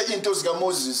o-edithe into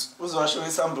zikaMoses uzowasho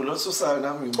isambulo osusayo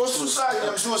nami osusayo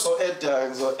namsusa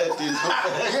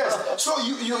yes so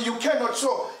you cannot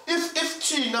so if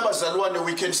thina bazalwane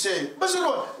we can say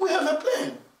bazalwane we have a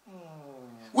plan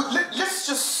let's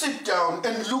just sit down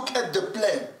and look at the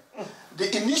plan.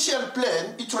 The initial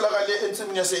plan,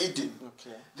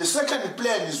 okay. The second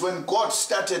plan is when God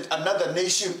started another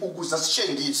nation,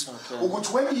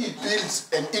 when he builds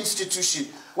an institution,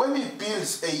 when he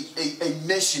builds a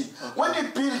nation, when he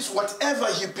builds whatever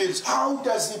he builds, how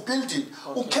does he build it?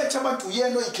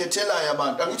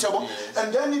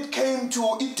 And then it came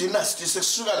to a dynasty,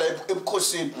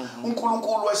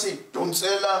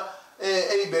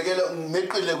 eyibekela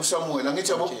umeqile kuSamuel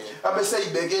angithi yabo abese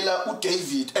yibekela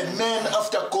uDavid a man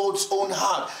after God's own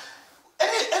heart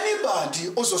anybody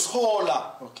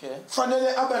ozosihola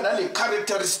fanele abe nale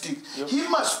characteristic. He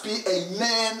must be a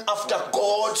man after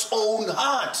God's own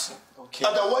heart.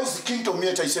 Otherwise the kingdom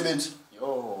yethu ayisebenzi.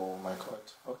 Oh my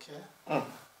God. Okay.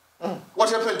 What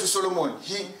happened to Solomon?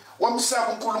 He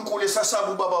wamsaba uNkulunkulu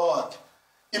esasaba ubaba wakhe.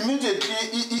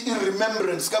 Immediately in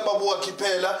remembrance kababa wakhe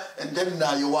phela, and then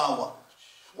nayo wawa.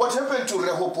 What happened to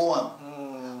Rehoboam?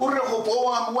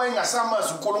 uRehoboam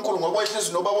wayengasamazi uNkulunkulu ngoba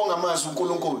wayehlezi nobaba ongamazi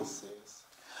uNkulunkulu.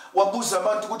 Wabuza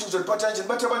abantu ukuthi uzoliphatha kanjani,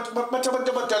 bathi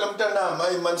abantu abadala mntanami,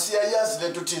 hayi man siyayazi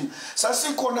lento thina.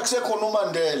 Sasikhona kusekhona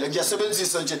uMandela,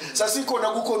 ngiyasebenzisa nje. Sasikhona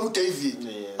kukhona uDavid.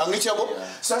 Angithi yabo?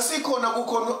 Sasikhona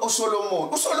kukhona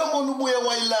uSolomon. USolomon ubuye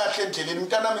wayilahle endleleni,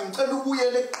 mntanami ngicela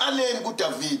ubuyele eqaleni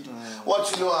kuDavid.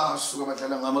 Wathi lo asuka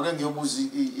badlala ngama ke ngiyobuza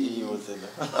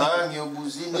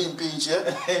ngiyobuza impintshi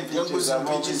ngiyobuza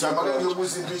impintshi zama ke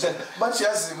ngiyobuza impintshi. Bathi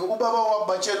yazi ubaba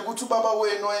wabatshela ukuthi ubaba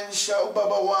wenu wayenisha,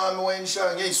 ubaba wami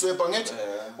wayenisha ngeyiswepa ngithi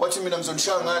wathi mina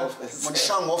ngizonishaya ngani,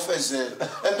 ngishaya ngofezela.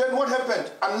 And then what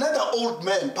happened? Another old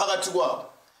man phakathi kwabo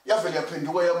yavela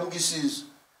yaphenduka yabuka isizwe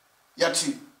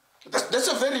yathi. That's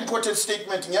a very important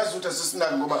statement. Ngiyazi ukuthi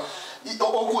asisinaki ngoba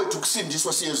okwethu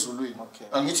kusindiswa siyezulwini.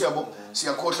 Angithi yabo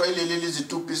siyakhohlwa ileli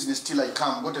lizitu business till I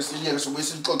come kodwa siliyeke sobuye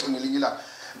silixoxe ngelinye la.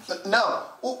 Now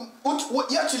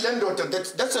yathi le ndoda,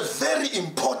 that's a very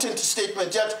important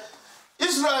statement. Yathi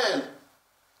Israel,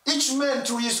 each man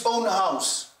to his own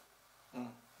house.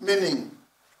 Meaning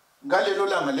ngalelo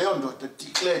langa leyo ndoda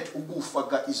declared ukufa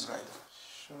kaIsrael.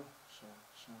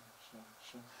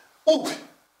 Uphi?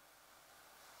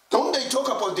 Don't they talk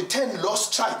about the 10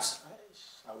 lost tribes?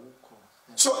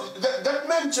 So that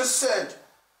man just said,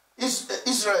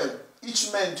 Israel,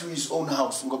 each man to his own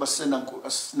house. What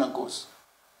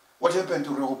happened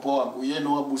to Rehoboam? Uyena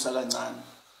wabusa kancane.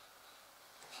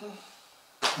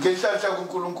 Ngenhlanhla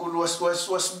kuNkulunkulu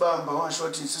wasibamba washo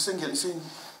wathi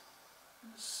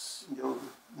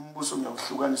umbuso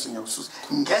ngiyawuhlukanisa ngiyawususa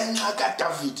ngenxa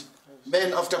kaDavid,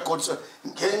 man after God.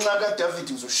 Ngenxa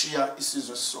kaDavid ngizoshiya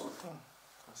isizwe sisodwa.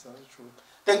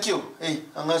 Thank you. Hey,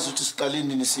 angazi ukuthi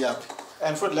siqaleni nisiyaphi.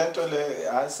 And for lento le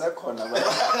ayisekhona ba.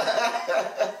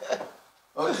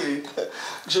 Okay.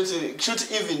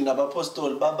 Kushuthi even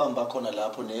nabapostoli babamba khona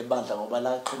lapho nebandla ngoba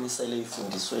laqinisele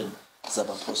ifundisweni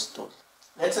zabapostoli.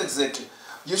 That's exactly.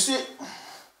 You see,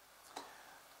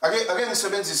 again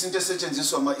ngisebenzisa into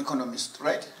esetshenziswa ama-economist,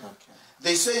 right? Okay.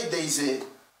 They say there is a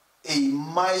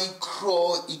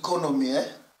micro economy,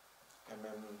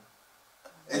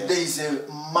 and there is a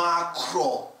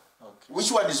macro. Okay.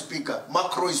 Which one is bigger?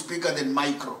 Macro is bigger than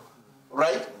micro,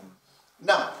 right?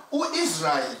 Now,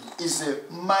 Israel is a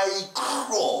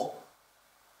micro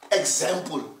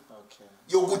example.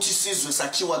 Yokuthi sizwe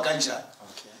sakhiwa kanjani.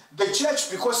 The church,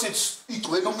 because it's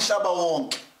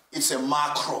a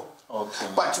macro. Okay.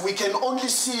 But we can only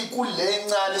see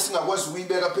kulencane singakwazi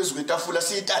ukuyibeka phezulu kwetafula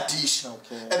siyitadisha.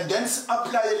 And then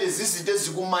apply lezi zinto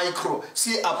eziku micro,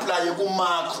 si apply ku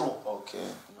macro. Okay.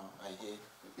 No, I hear.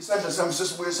 Isandla sami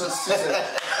sesibuye sasize.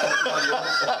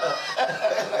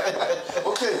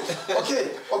 Okay.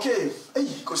 Hey,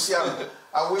 Nkosi yami.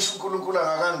 I wish uNkulunkulu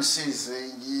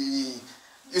angangisize.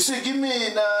 You see, give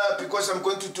me because I'm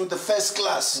going to do the first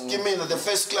class. Give me the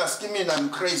first class. Give me I'm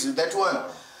crazy. That one.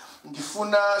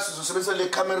 Ngifuna sizosebenzisa le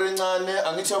camera encane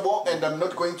angithi yabo, and I'm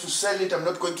not going to sell it. I'm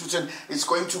not going to sell. It's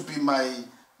going to be my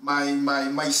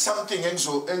something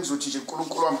enzothi nje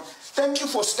uNkulunkulu wami. Thank you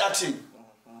for starting.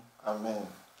 Amen.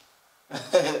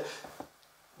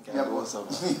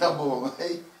 Ngiyabonga.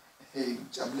 Hey,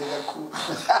 jabule kakhulu.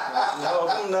 No,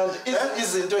 kumnandi.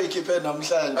 Izinto ezikhiphe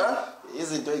namhlanje.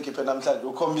 Izinto ezikhiphe namhlanje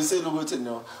ukhombisela ukuthi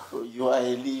no, you are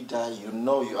a leader, you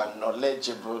know, you are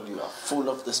knowledgeable, you are full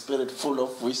of the spirit, full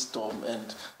of wisdom,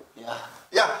 and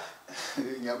yeah.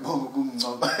 Ngiyabonga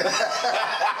ukungcoma.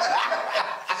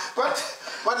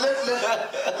 But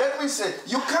let me say,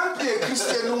 you can't be a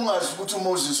Christian ungazi ukuthi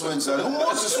uMoses wenzani.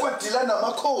 uMoses wadila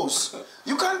namakhosi.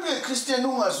 You can't be a Christian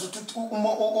ungazi ukuthi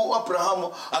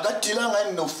uAbraham akadila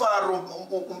ngani noFaro,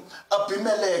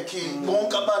 Abimeleki,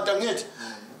 bonke abantu angithi.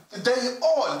 They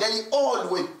all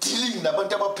were dealing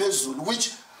nabantu abaphezulu,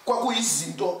 which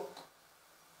kwakuyizinto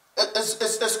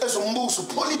as umbuso,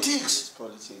 politics.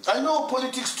 I know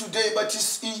politics today, but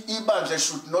they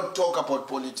should not talk about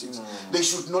politics. They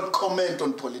should not comment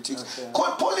on politics.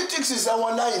 Politics is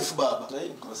our life, Baba.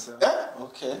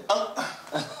 Okay.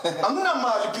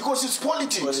 Because it's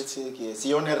politics. Politics, yes.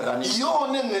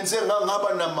 Yone ngenze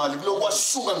ngaba namali lo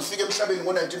wasuka ngifike emhlabeni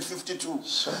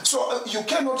ngo1952. So you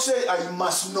cannot say I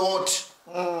must not.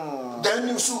 Then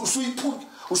you put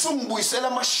usungibuyisela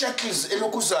ama shekels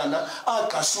elokuzana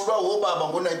aqashulwa obaba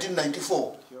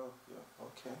ngo1994.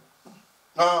 Okay.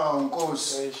 Ah, of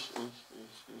course.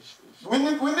 We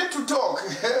need to talk.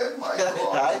 My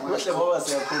God.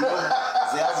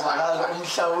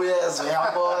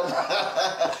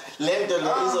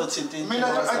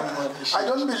 I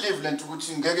don't believe lento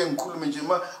ukuthi ngeke ngikhulume nje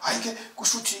ma ayike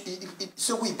kusho ukuthi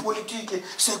sekuyipolitiki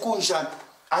sekunjani.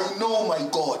 I know my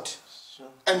God.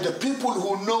 And the people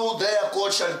who know their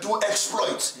God shall do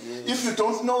exploits. Yes. If you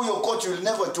don't know your God, you will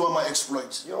never do my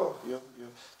exploits. Yo.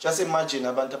 Just imagine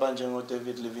abantu abanjengo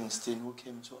David Livingstone who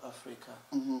came to Africa.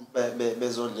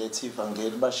 Bezoletha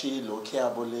ivangeli bashiya ilokhu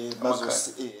yabo le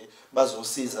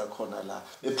bazosiza khona la.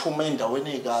 Bephuma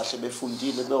endaweni ekahle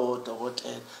befundile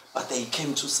bewodokotela, but they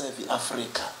came to serve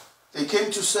Africa. They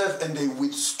came to serve and they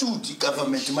withstood the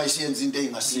government.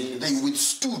 They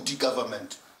withstood the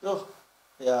government. Yo.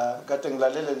 Yeah, kade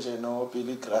ngilalele nje no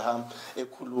Billy Graham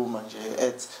ekhuluma nje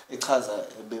echaza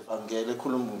bevangeli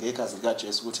ekhuluma ngegazi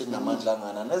likaJesu ukuthi linamandla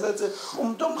angana. Nesethi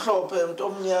umuntu omhlophe umuntu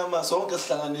omnyama sonke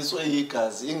sihlanganiswe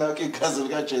igazi. Ingakho igazi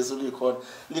likaJesu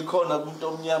likhona kumuntu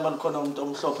omnyama likhona umuntu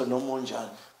omhlophe noma onjani.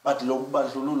 But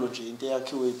lokubandlululo nje into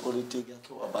yakhiwe ipolitiki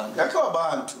yakhiwe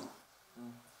abantu.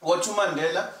 What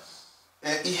uMandela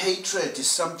hatred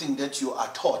is something that you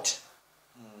are taught.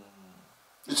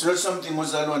 It's not something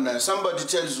ozalwa. Somebody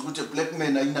tells you ukuthi black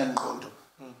men ayinangqondo.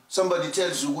 Somebody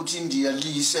tells you ukuthi India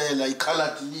liyisela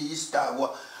icolored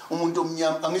liyistakwa umuntu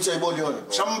omnyama angithi ayibona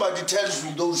yona. Somebody tells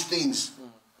you those things.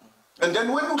 And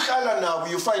then when uhlala nawo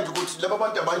you find ukuthi laba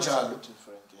bantu abanjalo.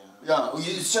 Yeah,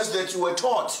 it's just that you were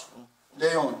taught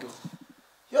leyo nto.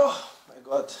 Yo, my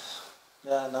God.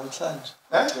 Yeah, namhlanje.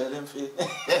 Vele mfiki.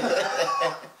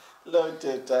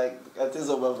 Loaded tag. That is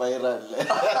over viral.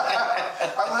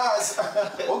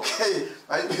 Okay,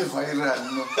 I be viral.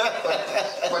 No.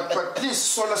 But please,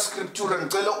 sola scriptura.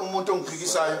 Ngicela umuntu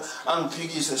ongiphikisa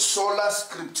angiphikise sola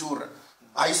scriptura.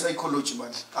 Hayi psychology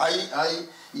man. Hayi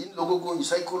in lokho kunye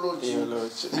psychology,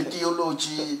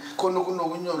 theology, khona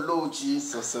kunokunyology,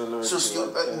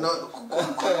 sociology. No,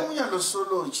 khona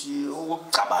sociology.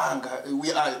 Ukucabanga.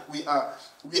 We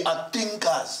are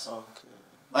thinkers. Okay.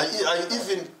 I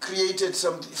even created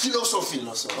some philosophy.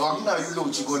 Yes,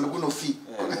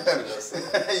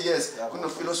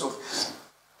 philosophy.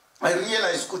 I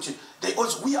realized,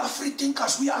 we are free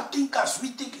thinkers. We are thinkers.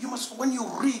 We think. You must, when you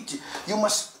read, you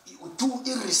must do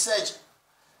research.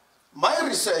 My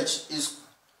research is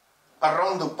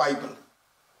around the Bible.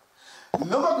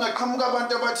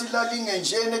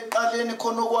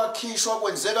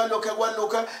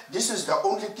 This is the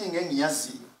only thing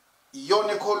engiyaziyo.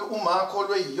 Iyona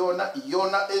umakholwe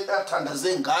iyona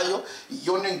athandaze ngayo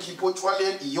iyona engikhipha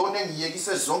otshwaleni iyona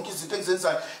engiyekise zonke izinto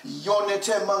engizenzayo iyona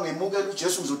ethe mangemukela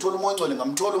uJesu ngizothola umoya ongcwele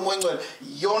ngamthola umoya ongcwele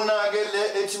iyona ke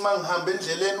le ethi mangihamba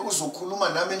endleleni uzokhuluma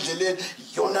nami endleleni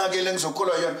iyona ke le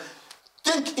ngizokholwa yona.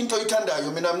 Think into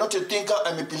oyithandayo. Mina I'm not a thinker,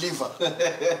 I'm a believer.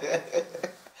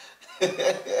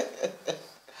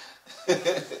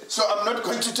 So I'm not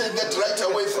going to take that right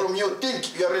away from you.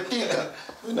 Think, you are a thinker.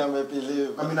 I'm a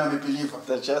believer. I'm a believer.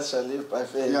 The just shall live by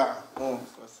faith. Yeah.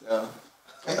 Yeah.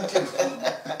 Thank you.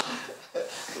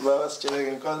 But I was checking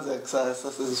in context.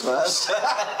 This is fast.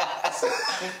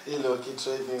 Hello, keep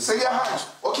trading. Say your hands.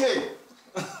 Okay.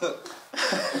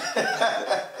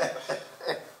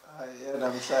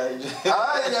 I'm sorry.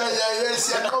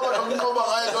 Yes, I'm going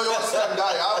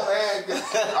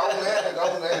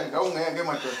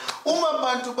uma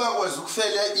abantu bakwazi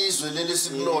ukufela izwe leli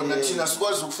sikulona thina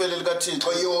sikwazi ukufela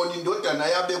likaThixo yona indodana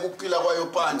yabe ukuphila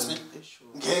kwayo phansi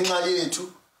ngenxa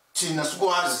yethu thina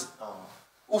sikwazi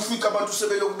ufika abantu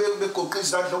sebeloku begoqa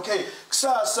izandla. Okay,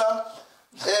 kusasa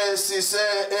sise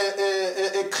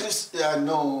Christian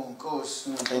no Nkosi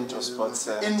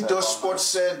Indoor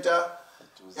Sports Center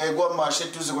kwamashe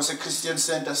eduze kwase Christian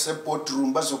Center se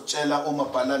boardroom bazokutshela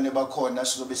omabhalane bakhona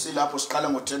sizobe silapho siqala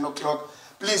ngo10 o'clock.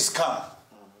 Please come.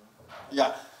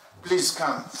 Yeah, please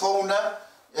come. Phone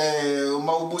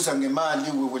uma ubuza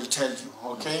ngemali we will tell you.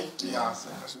 Okay? Yeah.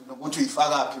 Nokuthi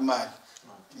uyifaka phi imali.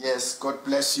 Yes, God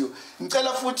bless you.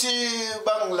 Ngicela futhi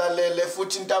bangilalele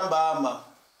futhi ntambama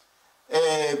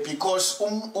because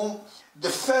the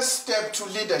first step to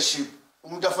leadership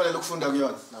umuntu afanele ukufunda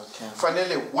kuyona.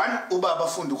 Fanele one ubaba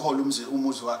afunda ukuhola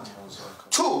umuzi wakhe.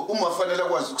 Two uma fanele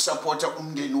akwazi ukusupporta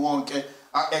umndeni wonke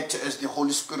act as the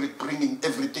Holy Spirit bringing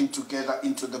everything together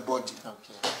into the body.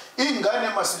 Ingane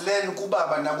masileni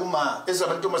kubaba nakuma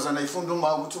ezabantomazana ifunda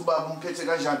uma ukuthi ubaba umphethe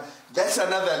kanjani. That's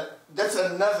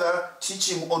another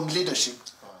teaching on leadership.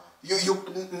 You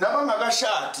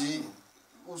nabangakashadi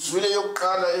uzwile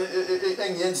yokuqala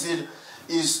engiyenzile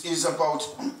is about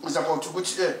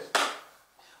ukuthi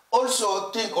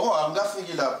also think, oh, I'm gonna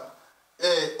figure out.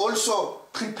 Also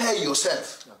prepare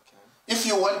yourself. if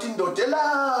you want indoda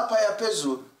lapha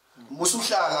yaphezulu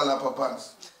musuhlala lapha phansi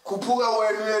khuphuka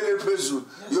wena uyele phezulu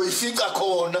uyoyifica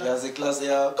khona yazi class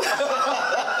yakho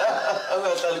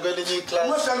angahlali kwelinye iclass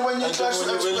ungahlali kwenye iclass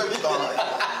ungathi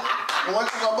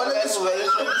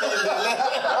ngabaleka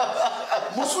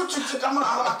musuthi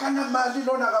kama akana mali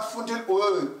lona akafunde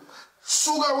wewe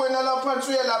suka wena lapha phansi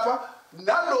uye lapha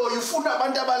nalo ufuna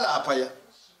abantu abalapha ya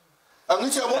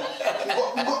angithi yabo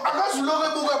akazuloke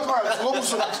buka phansi ngoba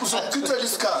uzochithela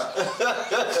isikhathi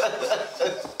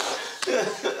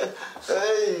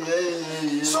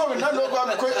hey. So naloko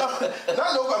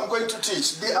I'm going to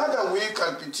teach. The other week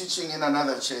I'll be teaching in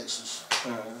another church.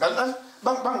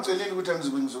 Bangicelile ukuthi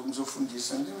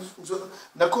ngizofundisa.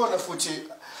 Nakhona futhi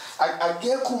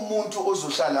akekho umuntu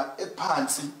ozohlala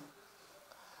ephansi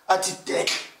athi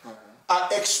dek I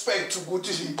expect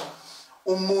ukuthi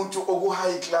umuntu oku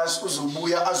high class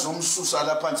uzobuya azomsusa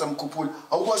lapha phansi amkhuphula.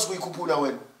 Awukwazi ukuyikhuphula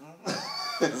wena.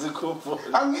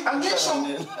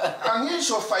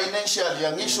 Angisho financially,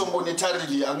 angisho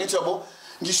monetarily, angithi yabo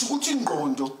ngisho ukuthi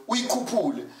ingqondo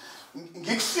uyikhuphule.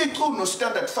 Ngikufica uno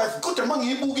standard 5 kodwa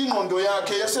mangiyibuka ingqondo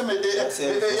yakhe yase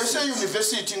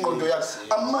university ingqondo yakhe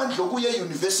amandla okuye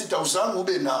university awuzange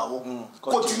ube nawo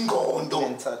kodwa ingqondo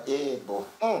yebo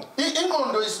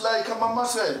ingqondo is like a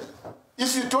muscle.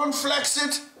 If you don't flex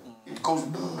it goes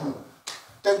boom.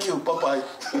 Thank you, bye bye.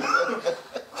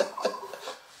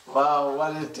 Wow,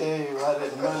 what a day, what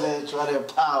a knowledge, what a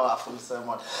powerful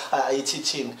sermon.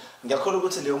 Teaching. Ngiyakholwa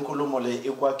ukuthi leyo nkulumo le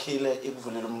ikwakhile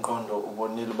ikuvulela umqondo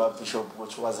ubonile ba bishop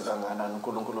ukuthi wazi kangakanani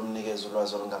uNkulunkulu umnikeza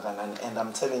ulwazi olungakanani, and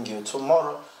I'm telling you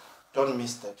tomorrow don't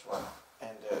miss that one.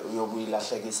 And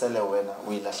uyobuyilahlekisele wena,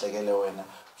 uyilahlekele wena.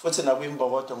 Futhi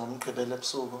nakwimbokodo ngomgqibelo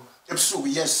ebusuku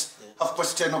yes,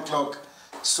 10:30.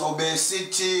 So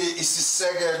besithi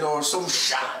isisekelo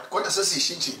somshado kodwa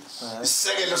sesishintshe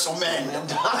isisekelo somene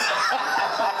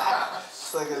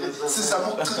sizama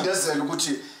ukucindezela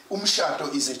ukuthi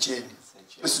umshado is a journey.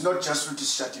 It's not just ukuthi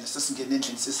sishadile sesingena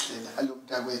endlini sesihlela alo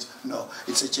mntakwethu. No,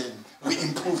 it's a journey. We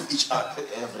improve each other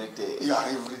every day. Yeah,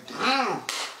 every day.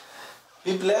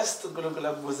 Be blessed. uNkulunkulu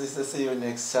akubusise. See you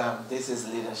next time. This is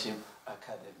Leadership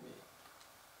Academy.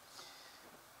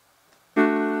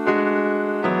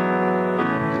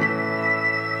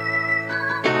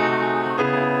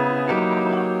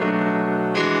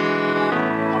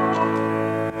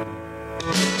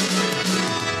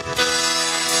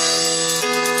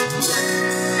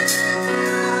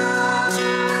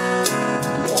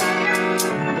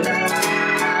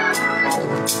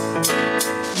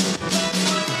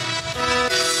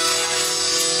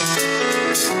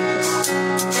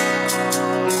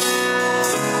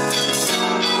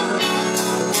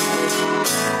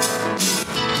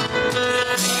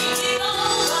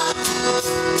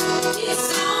 It's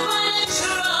so much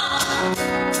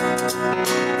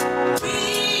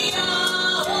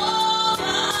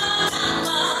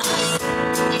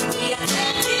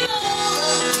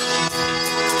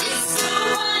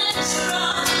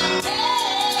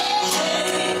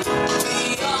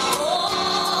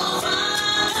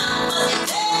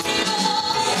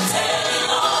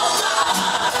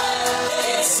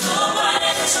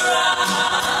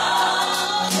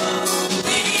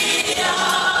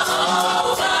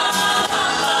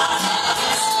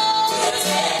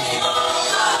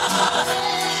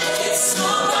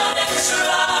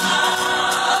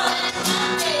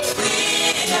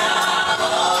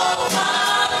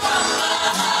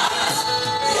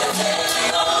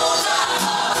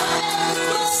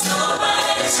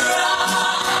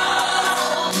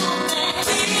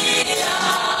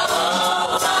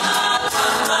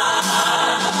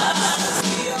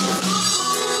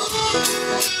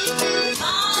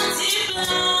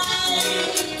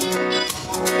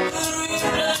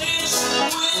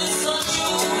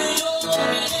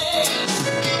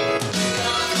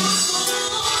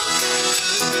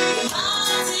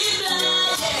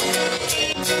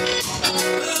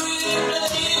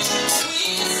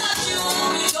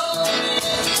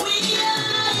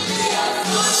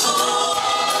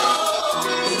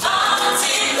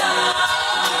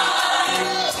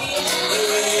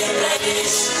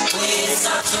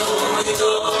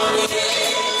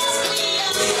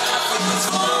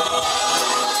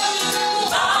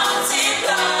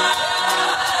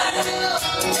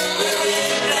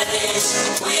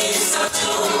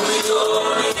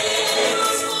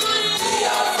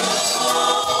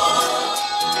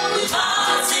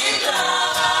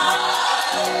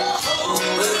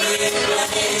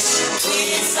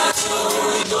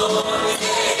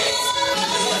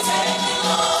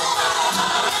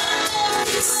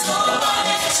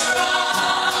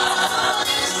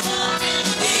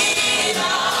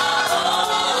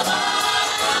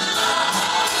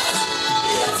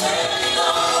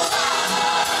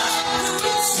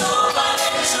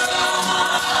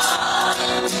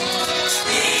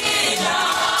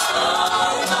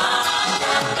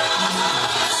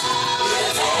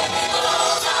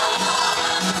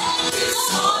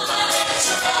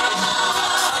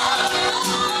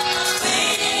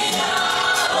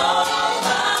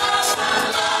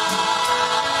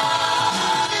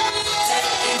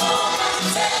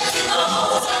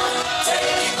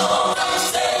Take